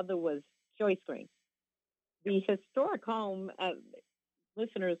 My mother was Joyce Green. The historic home,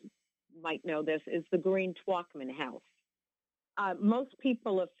 listeners might know this, is the Green Twachtman House. Most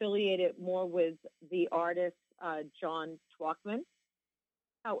people affiliate it more with the artist John Twachtman.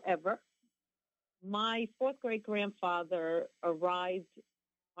 However, my fourth great-grandfather arrived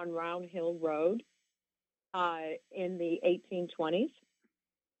on Round Hill Road in the 1820s.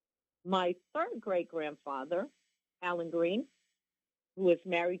 My third great-grandfather, Alan Green, who was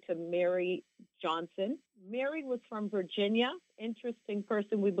married to Mary Johnson. Mary was from Virginia. Interesting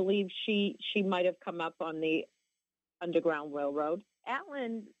person. We believe she might have come up on the Underground Railroad.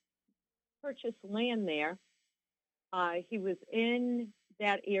 Alan purchased land there. He was in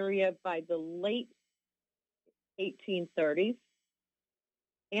that area by the late 1830s.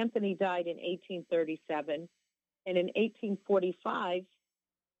 Anthony died in 1837. And in 1845,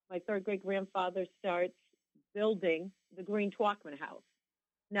 my third great grandfather starts building the Green Twachtman House.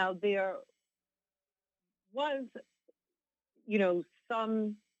 Now, there was,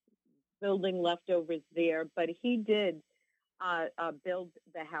 some building leftovers there, but he did build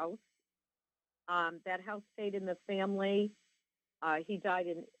the house. That house stayed in the family. He died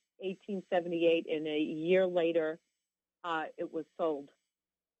in 1878, and a year later, it was sold.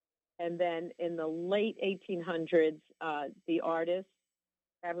 And then in the late 1800s, the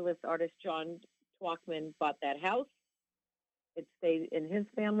fabulous artist John Twachtman, bought that house. It stayed in his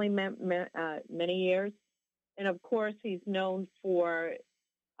family many years. And of course, he's known for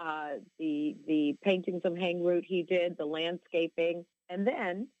the paintings of hang root he did, the landscaping. And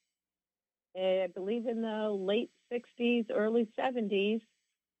then, I believe in the late 60s, early 70s,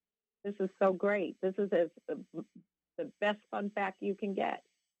 this is so great. This is the best fun fact you can get.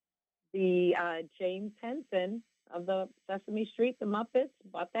 The James Henson of the Sesame Street, the Muppets,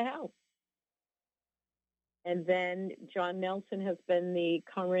 bought the house. And then John Nelson has been the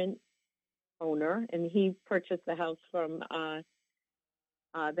current owner, and he purchased the house from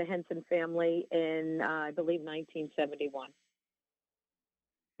the Henson family in, I believe, 1971.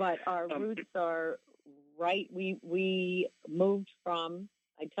 But our roots are right. We moved from,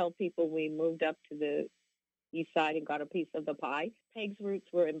 I tell people we moved up to the east side and got a piece of the pie. Peg's roots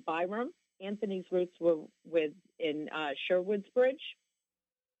were in Byram. Anthony's roots were in Sherwood's Bridge,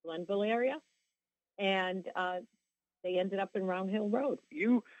 Glenville area. And they ended up in Round Hill Road.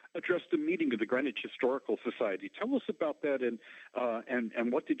 You addressed a meeting of the Greenwich Historical Society. Tell us about that,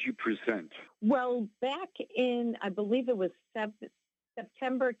 and what did you present? Well, back in, I believe it was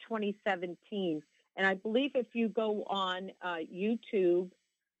September 2017, and I believe if you go on YouTube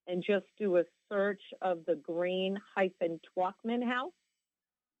and just do a search of the Green-Twachtman House,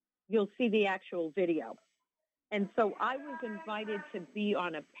 you'll see the actual video. And so I was invited to be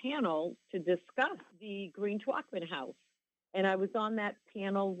on a panel to discuss the Green Twachtman House. And I was on that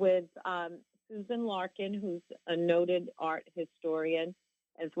panel with Susan Larkin, who's a noted art historian,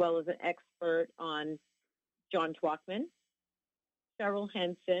 as well as an expert on John Twachtman, Cheryl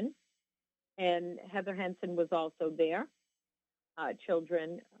Henson, and Heather Henson was also there,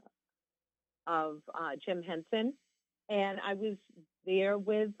 children of Jim Henson. And I was there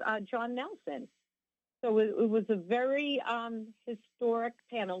with John Nelson. So it was a very historic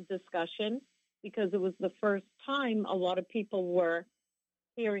panel discussion because it was the first time a lot of people were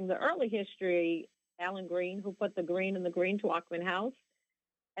hearing the early history, Alan Green, who put the green in the Green Twachtman House,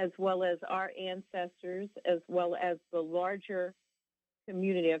 as well as our ancestors, as well as the larger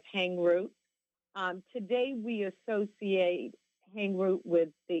community of hang root. Today we associate hang root with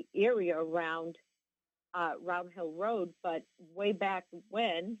the area around Round Hill Road, but way back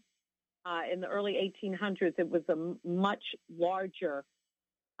when, in the early 1800s, it was a much larger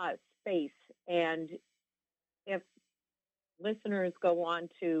space. And if listeners go on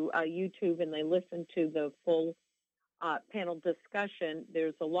to YouTube and they listen to the full panel discussion,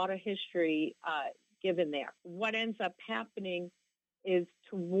 there's a lot of history given there. What ends up happening is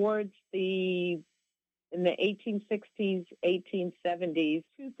towards in the 1860s, 1870s,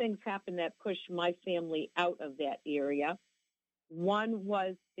 two things happened that pushed my family out of that area. One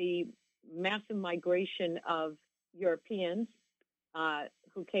was the massive migration of Europeans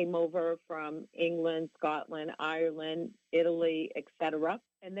who came over from England, Scotland, Ireland, Italy, etc.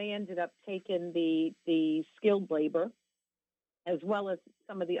 And they ended up taking the skilled labor as well as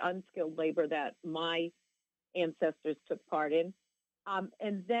some of the unskilled labor that my ancestors took part in.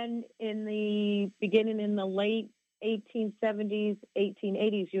 And then in the late 1870s,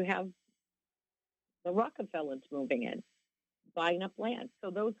 1880s, you have the Rockefellers moving in, buying up land. So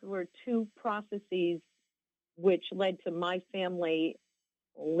those were two processes which led to my family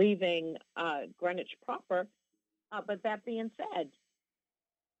leaving Greenwich proper. But that being said,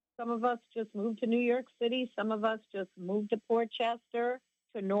 some of us just moved to New York City. Some of us just moved to Port Chester,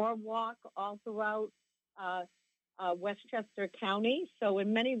 to Norwalk, all throughout Westchester County. So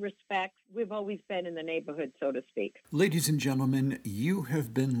in many respects, we've always been in the neighborhood, so to speak. Ladies and gentlemen, you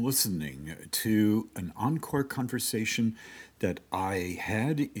have been listening to an encore conversation that I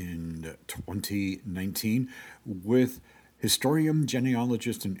had in 2019 with historian,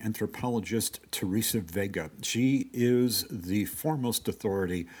 genealogist, and anthropologist Teresa Vega. She is the foremost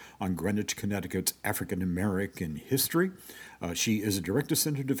authority on Greenwich, Connecticut's African-American history. She is a direct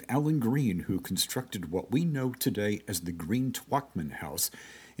descendant of Alan Green, who constructed what we know today as the Green Twachtman House.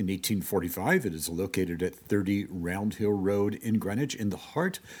 In 1845, it is located at 30 Round Hill Road in Greenwich, in the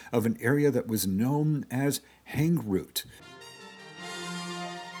heart of an area that was known as Hang Root.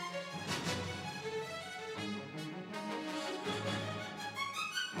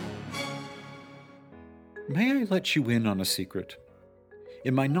 May I let you in on a secret?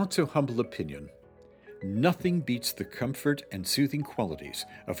 In my not-so-humble opinion, nothing beats the comfort and soothing qualities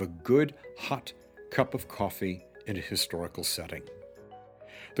of a good, hot cup of coffee in a historical setting.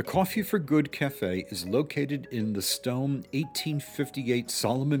 The Coffee for Good Cafe is located in the stone 1858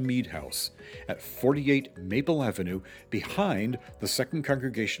 Solomon Mead House at 48 Maple Avenue behind the Second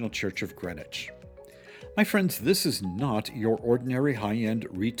Congregational Church of Greenwich. My friends, this is not your ordinary high-end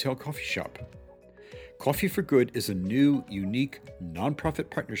retail coffee shop. Coffee for Good is a new, unique, nonprofit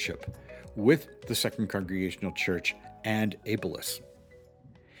partnership with the Second Congregational Church and Ableist.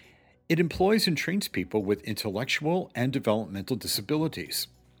 It employs and trains people with intellectual and developmental disabilities.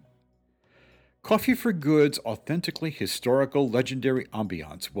 Coffee for Good's authentically historical, legendary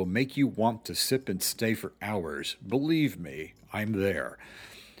ambiance will make you want to sip and stay for hours. Believe me, I'm there.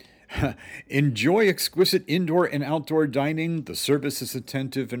 Enjoy exquisite indoor and outdoor dining. The service is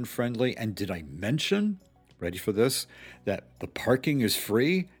attentive and friendly. And did I mention, ready for this, that the parking is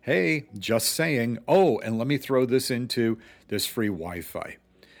free? Hey, just saying. Oh, and let me throw this into this free Wi-Fi.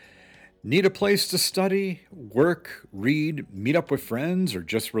 Need a place to study, work, read, meet up with friends, or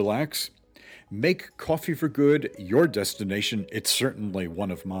just relax? Make Coffee for Good your destination. It's certainly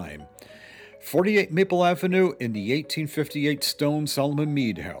one of mine. 48 Maple Avenue in the 1858 Stone Solomon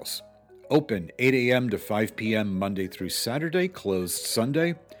Mead House. Open 8 a.m. to 5 p.m. Monday through Saturday, closed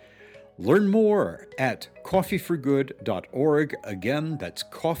Sunday. Learn more at coffeeforgood.org. Again, that's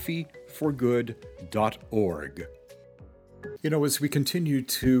coffeeforgood.org. You know, as we continue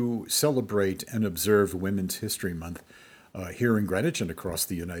to celebrate and observe Women's History Month here in Greenwich and across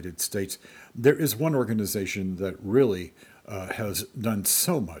the United States, there is one organization that really has done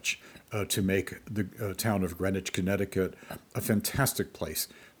so much to make the town of Greenwich, Connecticut, a fantastic place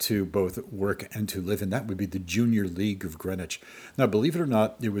to both work and to live, and that would be the Junior League of Greenwich. Now, believe it or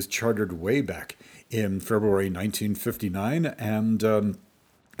not, it was chartered way back in February 1959, and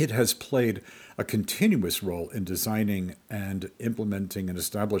it has played a continuous role in designing and implementing and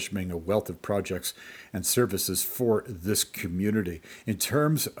establishing a wealth of projects and services for this community. In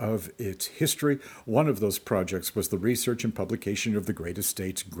terms of its history, one of those projects was the research and publication of the Great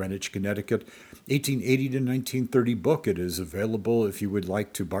Estates, Greenwich, Connecticut, 1880 to 1930 book. It is available if you would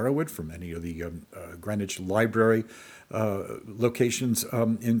like to borrow it from any of the Greenwich Library locations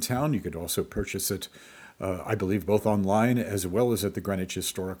in town. You could also purchase it I believe both online as well as at the Greenwich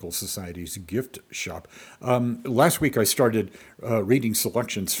Historical Society's gift shop. Last week I started reading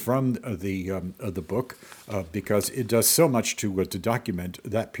selections from the book because it does so much to document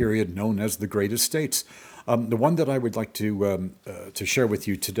that period known as the Great Estates. The one that I would like to share with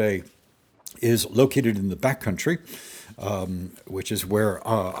you today is located in the backcountry, which is where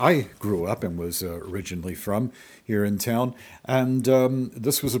I grew up and was originally from here in town. And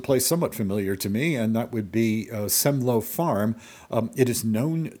this was a place somewhat familiar to me, and that would be Semloh Farm. It is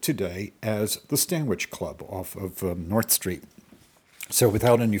known today as the Stanwich Club off of North Street. So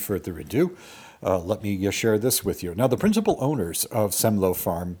without any further ado, let me share this with you. Now, the principal owners of Semloh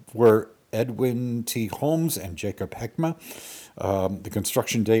Farm were Edwin T. Holmes and Jacob Heckma. The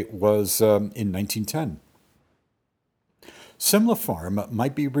construction date was in 1910. Semloh Farm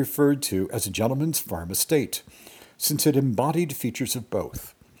might be referred to as a gentleman's farm estate, since it embodied features of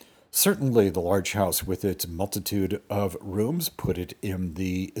both. Certainly the large house with its multitude of rooms put it in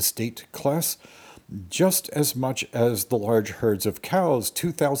the estate class, just as much as the large herds of cows,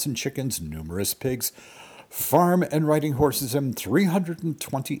 2,000 chickens, numerous pigs, farm and riding horses, and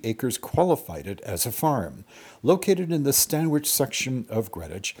 320 acres qualified it as a farm. Located in the Stanwich section of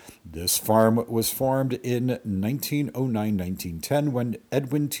Greenwich, this farm was formed in 1909-1910 when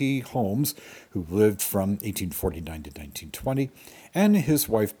Edwin T. Holmes, who lived from 1849 to 1920, and his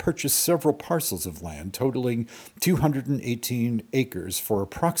wife purchased several parcels of land totaling 218 acres for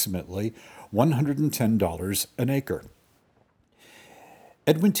approximately $110 an acre.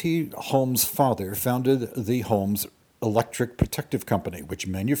 Edwin T. Holmes' father founded the Holmes Electric Protective Company, which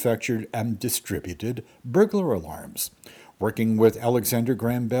manufactured and distributed burglar alarms. Working with Alexander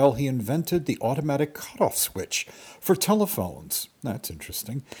Graham Bell, he invented the automatic cutoff switch for telephones. That's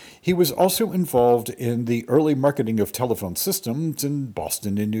interesting. He was also involved in the early marketing of telephone systems in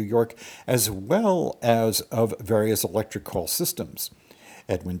Boston and New York, as well as of various electric call systems.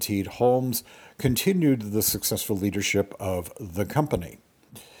 Edwin T. Holmes continued the successful leadership of the company.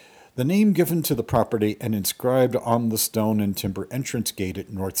 The name given to the property and inscribed on the stone and timber entrance gate at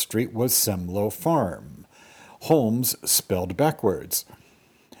North Street was Semloh Farm. Holmes spelled backwards.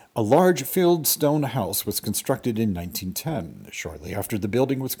 A large fieldstone house was constructed in 1910. Shortly after the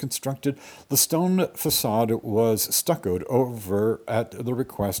building was constructed, the stone facade was stuccoed over at the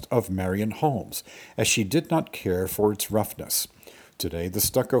request of Marion Holmes, as she did not care for its roughness. Today, the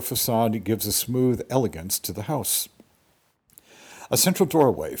stucco facade gives a smooth elegance to the house. A central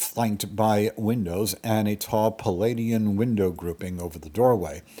doorway, flanked by windows and a tall Palladian window grouping over the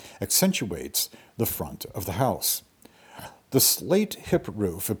doorway, accentuates the front of the house. The slate hip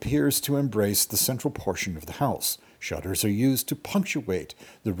roof appears to embrace the central portion of the house. Shutters are used to punctuate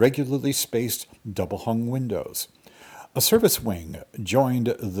the regularly spaced double-hung windows. A service wing joined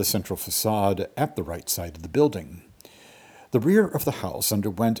the central facade at the right side of the building. The rear of the house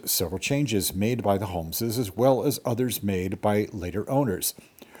underwent several changes made by the Holmeses as well as others made by later owners.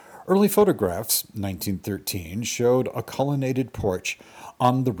 Early photographs, 1913, showed a colonnaded porch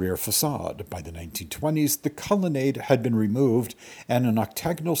on the rear facade. By the 1920s, the colonnade had been removed and an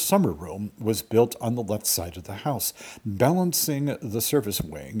octagonal summer room was built on the left side of the house, balancing the service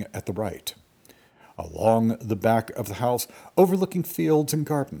wing at the right. Along the back of the house, overlooking fields and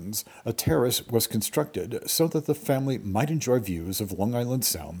gardens, a terrace was constructed so that the family might enjoy views of Long Island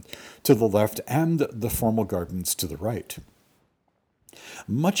Sound to the left and the formal gardens to the right.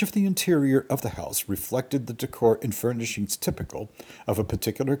 Much of the interior of the house reflected the decor and furnishings typical of a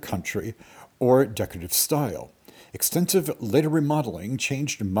particular country or decorative style. Extensive later remodeling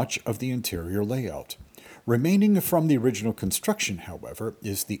changed much of the interior layout. Remaining from the original construction, however,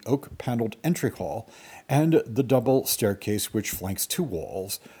 is the oak-paneled entry hall and the double staircase which flanks two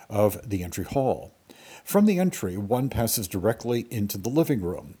walls of the entry hall. From the entry, one passes directly into the living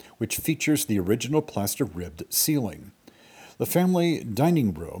room, which features the original plaster-ribbed ceiling. The family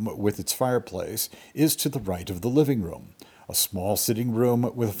dining room, with its fireplace, is to the right of the living room. A small sitting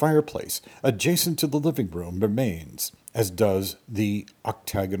room with a fireplace adjacent to the living room remains, as does the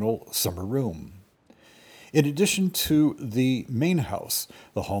octagonal summer room. In addition to the main house,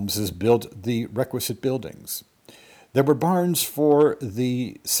 the Holmeses built the requisite buildings. There were barns for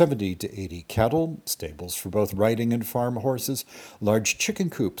the 70 to 80 cattle, stables for both riding and farm horses, large chicken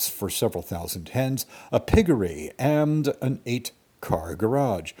coops for several thousand hens, a piggery, and an 8-car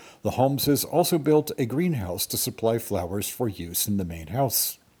garage. The Holmeses also built a greenhouse to supply flowers for use in the main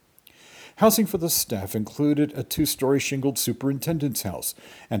house. Housing for the staff included a 2-story shingled superintendent's house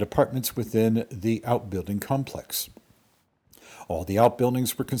and apartments within the outbuilding complex. All the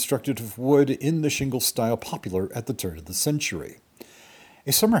outbuildings were constructed of wood in the shingle style popular at the turn of the century.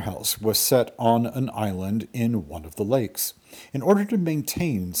 A summer house was set on an island in one of the lakes. In order to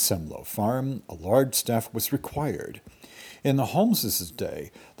maintain Semloh Farm, a large staff was required. In the Holmeses'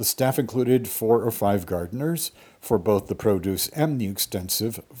 day, the staff included 4 or 5 gardeners for both the produce and the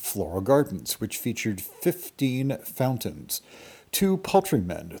extensive floral gardens, which featured 15 fountains, 2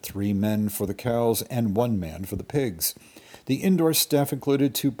 poultrymen, 3 men for the cows, and 1 man for the pigs. The indoor staff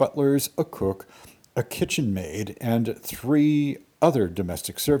included 2 butlers, a cook, a kitchen maid, and 3 other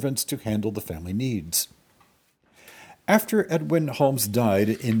domestic servants to handle the family needs. After Edwin Holmes died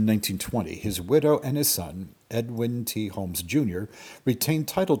in 1920, his widow and his son, Edwin T. Holmes, Jr., retained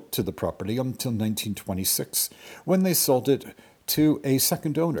title to the property until 1926, when they sold it to a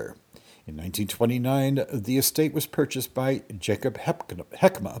second owner. In 1929, the estate was purchased by Jacob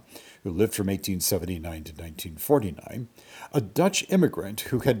Heckma, who lived from 1879 to 1949, a Dutch immigrant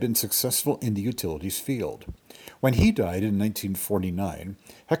who had been successful in the utilities field. When he died in 1949,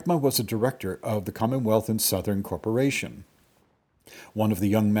 Heckma was a director of the Commonwealth and Southern Corporation. One of the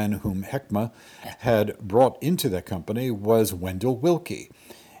young men whom Heckma had brought into that company was Wendell Wilkie,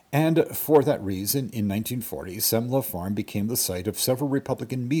 and for that reason, in 1940, Semloh Farm became the site of several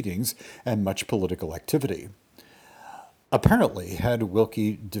Republican meetings and much political activity. Apparently, had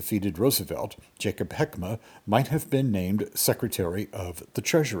Wilkie defeated Roosevelt, Jacob Heckma might have been named Secretary of the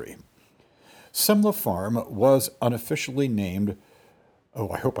Treasury. Semloh Farm was unofficially named,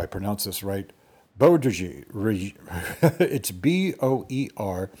 I hope I pronounce this right, Boerderij. It's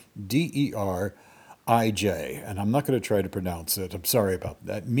Boerderij, and I'm not going to try to pronounce it. I'm sorry about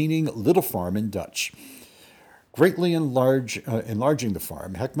that, meaning little farm in Dutch. Greatly enlarging the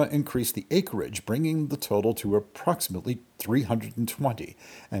farm, Heckma increased the acreage, bringing the total to approximately 320,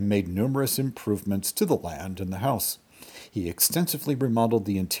 and made numerous improvements to the land and the house. He extensively remodeled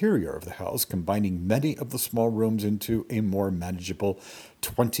the interior of the house, combining many of the small rooms into a more manageable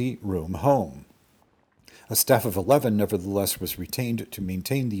 20-room home. A staff of 11, nevertheless, was retained to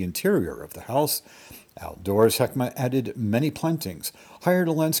maintain the interior of the house. Outdoors, Heckma added many plantings, hired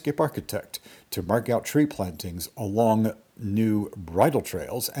a landscape architect to mark out tree plantings along new bridle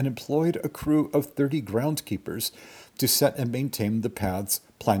trails, and employed a crew of 30 groundskeepers to set and maintain the paths,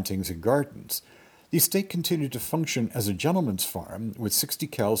 plantings, and gardens. The estate continued to function as a gentleman's farm, with 60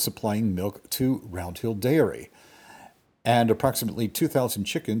 cows supplying milk to Round Hill Dairy, and approximately 2,000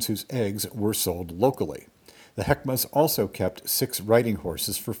 chickens whose eggs were sold locally. The Heckmas also kept 6 riding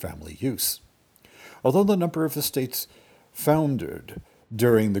horses for family use. Although the number of estates foundered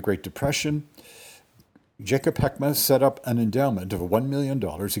during the Great Depression, Jacob Heckma set up an endowment of $1 million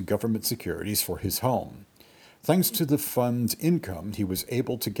in government securities for his home. Thanks to the fund's income, he was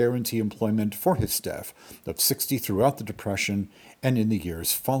able to guarantee employment for his staff of 60 throughout the Depression and in the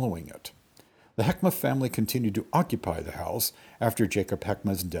years following it. The Heckma family continued to occupy the house after Jacob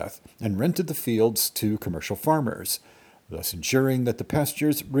Heckma's death and rented the fields to commercial farmers, thus ensuring that the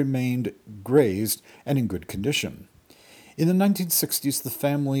pastures remained grazed and in good condition. In the 1960s, the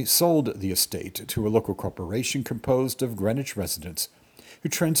family sold the estate to a local corporation composed of Greenwich residents who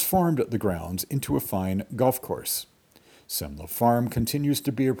transformed the grounds into a fine golf course. Semloh Farm continues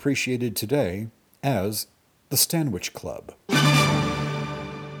to be appreciated today as the Stanwich Club.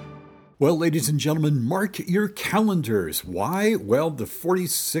 Well, ladies and gentlemen, mark your calendars. Why? Well, the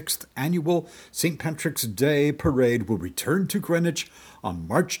 46th annual St. Patrick's Day Parade will return to Greenwich on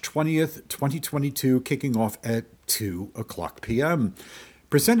March 20th, 2022, kicking off at 2 o'clock p.m.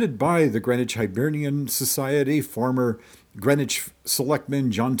 Presented by the Greenwich Hibernian Society, former Greenwich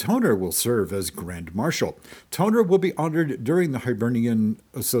Selectman John Toner will serve as Grand Marshal. Toner will be honored during the Hibernian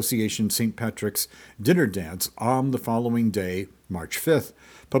Association St. Patrick's Dinner Dance on the following day, March 5th.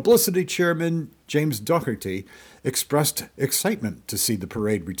 Publicity Chairman James Doherty expressed excitement to see the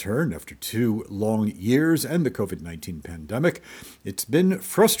parade return after 2 long years and the COVID-19 pandemic. It's been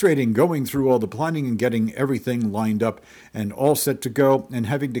frustrating going through all the planning and getting everything lined up and all set to go and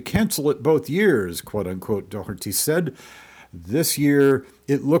having to cancel it both years, quote-unquote, Doherty said. This year,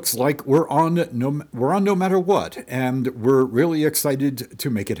 it looks like we're on no matter what, and we're really excited to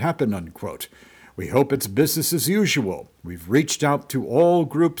make it happen, unquote. We hope it's business as usual. We've reached out to all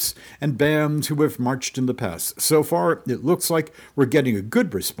groups and bands who have marched in the past. So far, it looks like we're getting a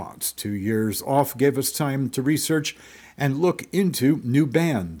good response. 2 years off gave us time to research and look into new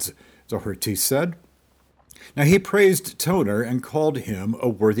bands, Doherty said. Now, he praised Toner and called him a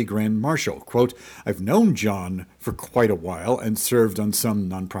worthy Grand Marshal. Quote, I've known John for quite a while and served on some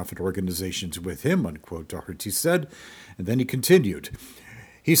nonprofit organizations with him, unquote, Doherty said. And then he continued.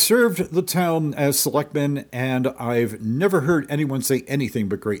 He served the town as selectman, and I've never heard anyone say anything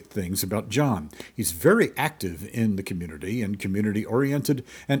but great things about John. He's very active in the community and community-oriented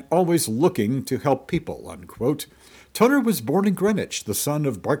and always looking to help people, unquote. Toner was born in Greenwich, the son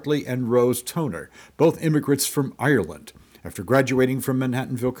of Bartley and Rose Toner, both immigrants from Ireland. After graduating from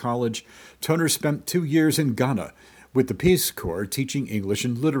Manhattanville College, Toner spent 2 years in Ghana with the Peace Corps teaching English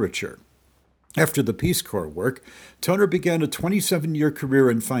and literature. After the Peace Corps work, Toner began a 27-year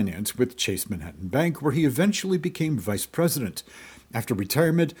career in finance with Chase Manhattan Bank, where he eventually became vice president. After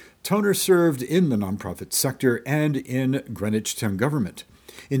retirement, Toner served in the nonprofit sector and in Greenwich town government.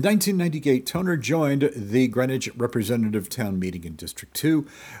 In 1998, Toner joined the Greenwich Representative Town Meeting in District 2,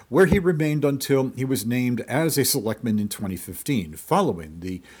 where he remained until he was named as a selectman in 2015, following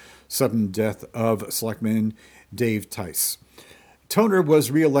the sudden death of Selectman Dave Tice. Toner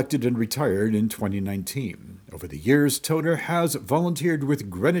was re-elected and retired in 2019. Over the years, Toner has volunteered with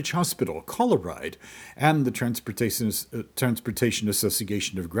Greenwich Hospital, Call-A-Ride, and the Transportation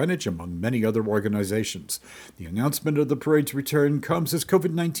Association of Greenwich, among many other organizations. The announcement of the parade's return comes as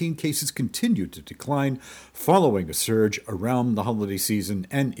COVID-19 cases continue to decline following a surge around the holiday season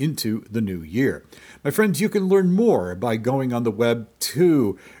and into the new year. My friends, you can learn more by going on the web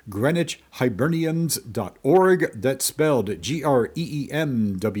to greenwichhibernians.org. That's spelled GREEMWICH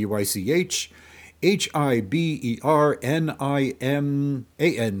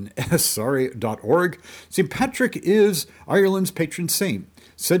HIBERNIMANS.org. St. Patrick is Ireland's patron saint,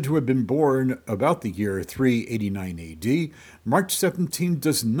 said to have been born about the year 389 AD. March 17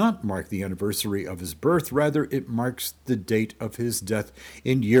 does not mark the anniversary of his birth, rather it marks the date of his death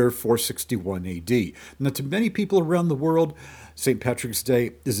in year 461 AD. Now, to many people around the world, St. Patrick's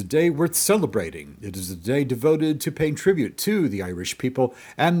Day is a day worth celebrating. It is a day devoted to paying tribute to the Irish people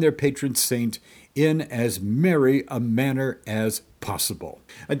and their patron saint in as merry a manner as possible.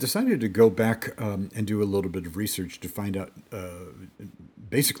 I decided to go back and do a little bit of research to find out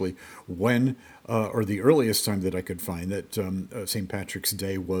basically when or the earliest time that I could find that St. Patrick's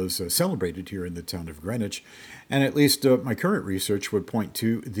Day was celebrated here in the town of Greenwich. And at least my current research would point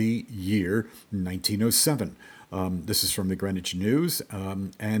to the year 1907. This is from the Greenwich News,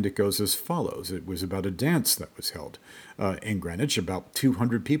 and it goes as follows. It was about a dance that was held in Greenwich. About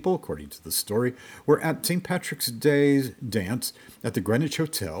 200 people, according to the story, were at St. Patrick's Day's dance at the Greenwich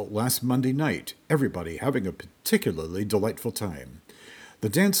Hotel last Monday night, everybody having a particularly delightful time. The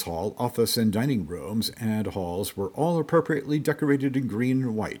dance hall, office, and dining rooms and halls were all appropriately decorated in green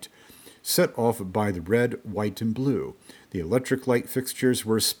and white, set off by the red, white, and blue. The electric light fixtures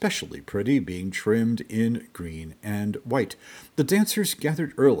were especially pretty, being trimmed in green and white. The dancers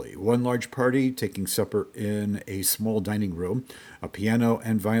gathered early, one large party taking supper in a small dining room. A piano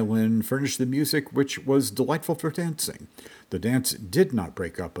and violin furnished the music, which was delightful for dancing. The dance did not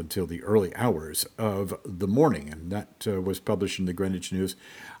break up until the early hours of the morning, and that was published in the Greenwich News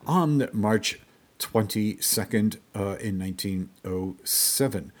on March 22nd in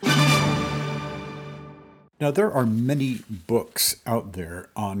 1907. Now, there are many books out there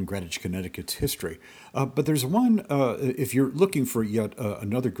on Greenwich, Connecticut's history, but there's one, if you're looking for yet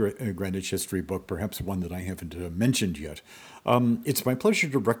another Greenwich history book, perhaps one that I haven't mentioned yet, it's my pleasure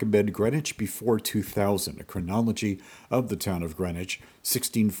to recommend Greenwich Before 2000, a chronology of the town of Greenwich,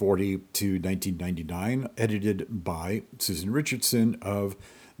 1640 to 1999, edited by Susan Richardson of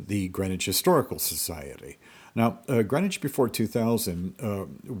the Greenwich Historical Society. Now, Greenwich Before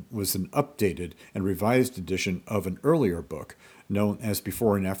 2000 was an updated and revised edition of an earlier book known as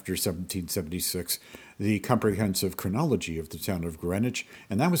Before and After 1776, the Comprehensive Chronology of the Town of Greenwich,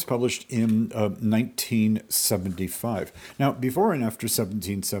 and that was published in 1975. Now, Before and After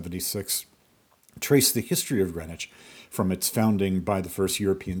 1776 traced the history of Greenwich from its founding by the first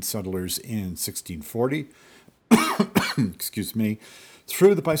European settlers in 1640, excuse me,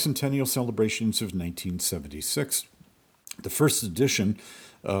 through the bicentennial celebrations of 1976. The first edition,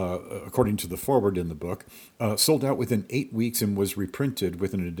 according to the foreword in the book, sold out within 8 weeks and was reprinted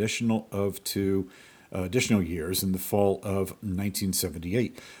with an additional of 2 additional years in the fall of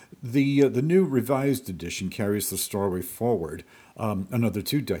 1978. The new revised edition carries the story forward another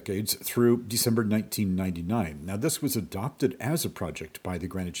 2 decades through December 1999. Now, this was adopted as a project by the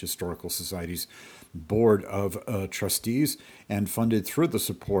Greenwich Historical Society's Board of Trustees and funded through the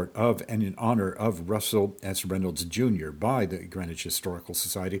support of and in honor of Russell S. Reynolds, Jr. by the Greenwich Historical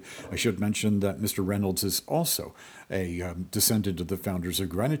Society. I should mention that Mr. Reynolds is also a descendant of the founders of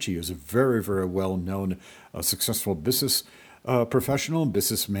Greenwich. He is a very, very well-known, successful business professional,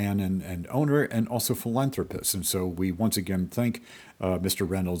 businessman, and owner, and also philanthropist. And so we once again thank Mr.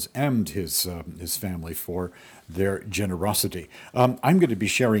 Reynolds and his family for their generosity. I'm going to be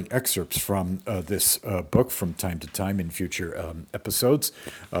sharing excerpts from this book from time to time in future episodes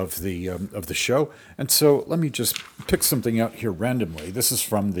of the show. And so let me just pick something out here randomly. This is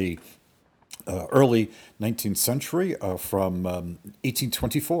from the early 19th century, from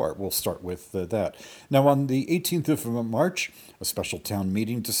 1824. We'll start with that. Now, on the 18th of March, a special town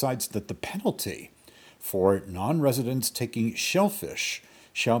meeting decides that the penalty for non-residents taking shellfish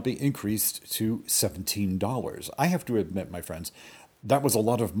shall be increased to $17. I have to admit, my friends, that was a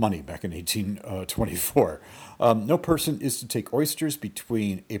lot of money back in 1824. No person is to take oysters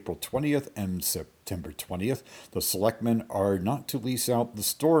between April 20th and September 20th. The selectmen are not to lease out the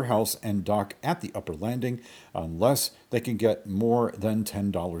storehouse and dock at the upper landing unless they can get more than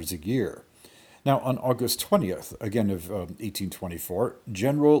 $10 a year. Now, on August 20th, again of 1824,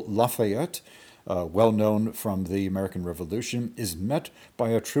 General Lafayette, well known from the American Revolution, is met by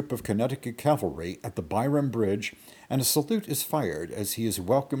a troop of Connecticut cavalry at the Byram Bridge, and a salute is fired as he is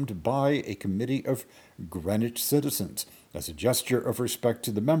welcomed by a committee of Greenwich citizens. As a gesture of respect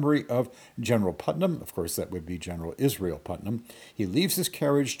to the memory of General Putnam, of course that would be General Israel Putnam, he leaves his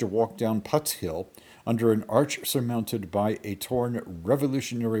carriage to walk down Putz Hill under an arch surmounted by a torn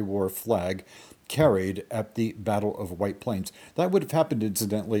Revolutionary War flag carried at the Battle of White Plains. That would have happened,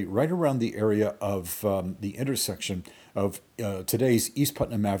 incidentally, right around the area of the intersection of today's East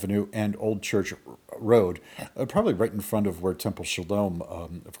Putnam Avenue and Old Church Road, probably right in front of where Temple Shalom,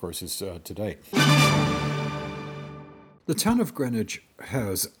 of course, is today. The town of Greenwich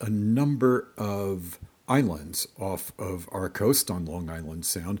has a number of islands off of our coast on Long Island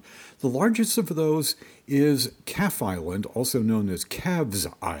Sound. The largest of those is Calf Island, also known as Calves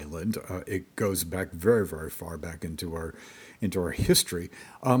Island. It goes back very, very far back into our history.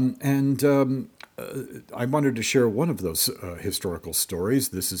 I wanted to share one of those historical stories.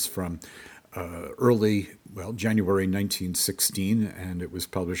 This is from January 1916, and it was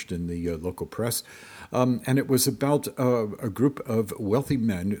published in the local press. And it was about a group of wealthy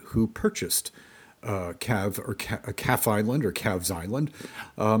men who purchased Calf Island or Calves Island,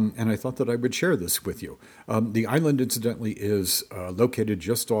 and I thought that I would share this with you. The island, incidentally, is located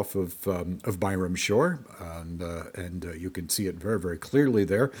just off of Byram Shore, and you can see it very, very clearly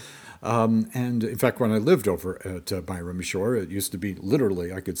there. And in fact, when I lived over at Byram Shore, it used to be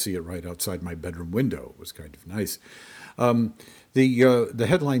literally, I could see it right outside my bedroom window. It was kind of nice. The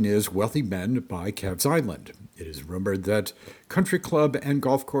headline is Wealthy Men Buy Calves Island. It is rumored that country club and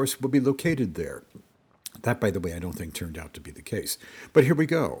golf course will be located there. That, by the way, I don't think turned out to be the case. But here we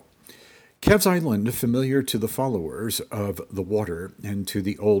go. Calves Island, familiar to the followers of the water and to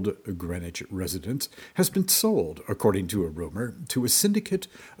the old Greenwich residents, has been sold, according to a rumor, to a syndicate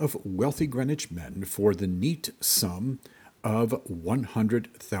of wealthy Greenwich men for the neat sum of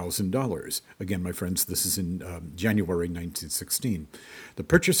 $100,000. Again, my friends, this is in January 1916. The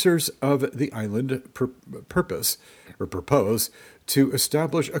purchasers of the island propose to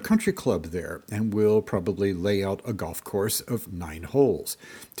establish a country club there and will probably lay out a golf course of 9 holes.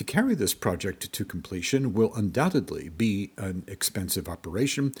 To carry this project to completion will undoubtedly be an expensive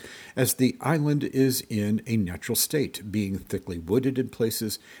operation, as the island is in a natural state, being thickly wooded in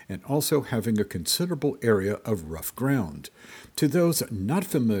places and also having a considerable area of rough ground. To those not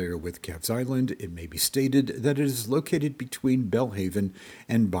familiar with Calves Island, it may be stated that it is located between Belhaven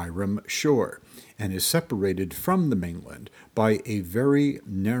and Byram Shore, and is separated from the mainland by a very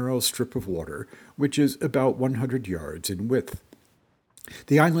narrow strip of water, which is about 100 yards in width.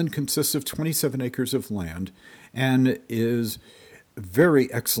 The island consists of 27 acres of land and is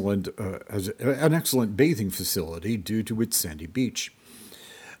very excellent, as an excellent bathing facility due to its sandy beach.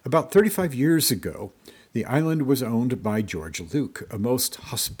 About 35 years ago, the island was owned by George Luke, a most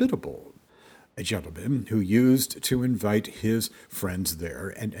hospitable gentleman who used to invite his friends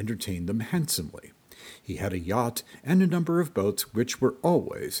there and entertain them handsomely. He had a yacht and a number of boats which were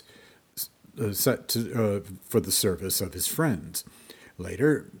always set for the service of his friends.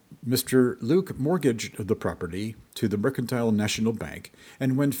 Later, Mr. Luke mortgaged the property to the Mercantile National Bank,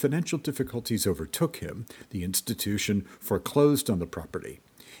 and when financial difficulties overtook him, the institution foreclosed on the property.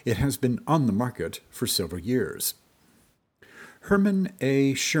 It has been on the market for several years. Herman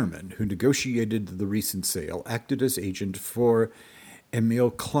A. Sherman, who negotiated the recent sale, acted as agent for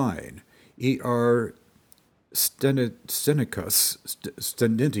Emil Klein, E.R. Stenidius,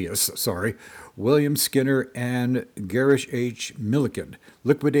 William Skinner, and Garish H. Milliken,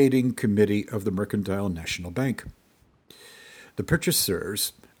 liquidating committee of the Mercantile National Bank. The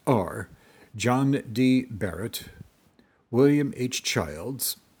purchasers are John D. Barrett, William H.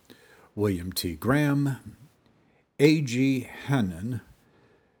 Childs, William T. Graham, A.G. Hannon,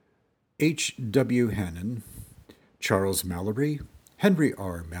 H.W. Hannon, Charles Mallory, Henry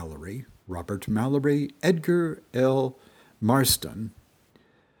R. Mallory, Robert Mallory, Edgar L. Marston,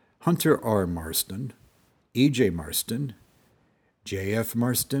 Hunter R. Marston, E.J. Marston, J.F.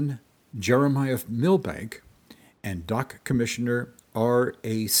 Marston, Jeremiah Milbank, and Dock Commissioner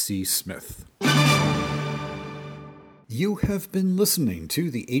R.A.C. Smith. You have been listening to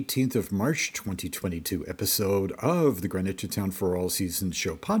the 18th of March 2022 episode of the Greenwich Town for All Seasons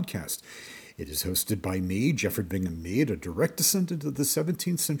Show podcast. It is hosted by me, Jeffrey Bingham Mead, a direct descendant of the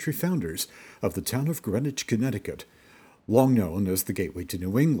 17th century founders of the town of Greenwich, Connecticut, long known as the Gateway to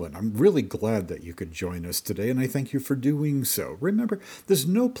New England. I'm really glad that you could join us today, and I thank you for doing so. Remember, there's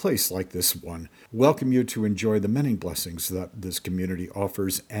no place like this one. Welcome you to enjoy the many blessings that this community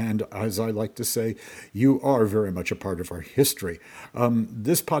offers, and as I like to say, you are very much a part of our history.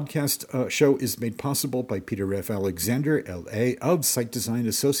 This podcast show is made possible by Peter F. Alexander, L.A., of Site Design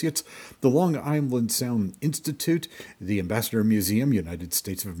Associates, the Long Island Sound Institute, the Ambassador Museum, United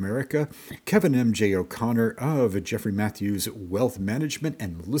States of America, Kevin M. J. O'Connor of Jeffrey Matthews Wealth Management,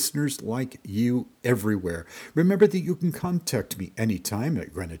 and listeners like you everywhere. Remember that you can contact me anytime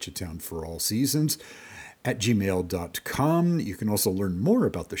at Greenwich Town for All Seasons at gmail.com. You can also learn more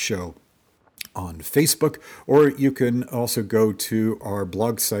about the show on Facebook, or you can also go to our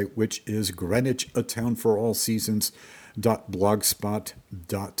blog site, which is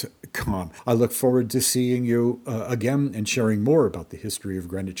greenwichatownforallseasons.blogspot.com. I look forward to seeing you again and sharing more about the history of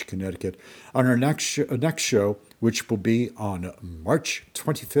Greenwich, Connecticut on our next show, which will be on March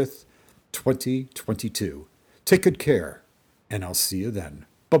 25th, 2022. Take good care, and I'll see you then.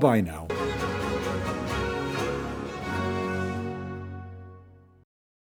 Bye-bye now.